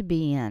field to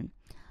be in.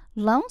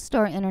 Lone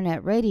Star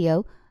Internet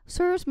Radio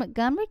serves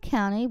Montgomery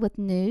County with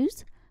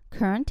news,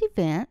 current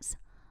events,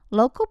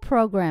 local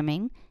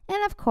programming,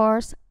 and of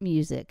course,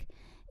 music.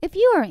 If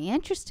you are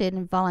interested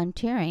in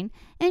volunteering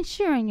and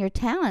sharing your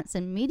talents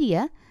in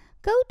media,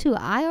 go to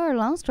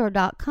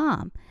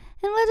irlonestar.com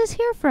and let us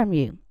hear from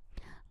you.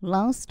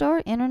 Lone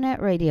Star Internet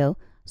Radio,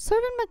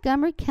 serving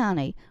Montgomery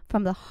County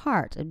from the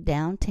heart of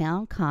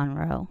downtown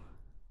Conroe.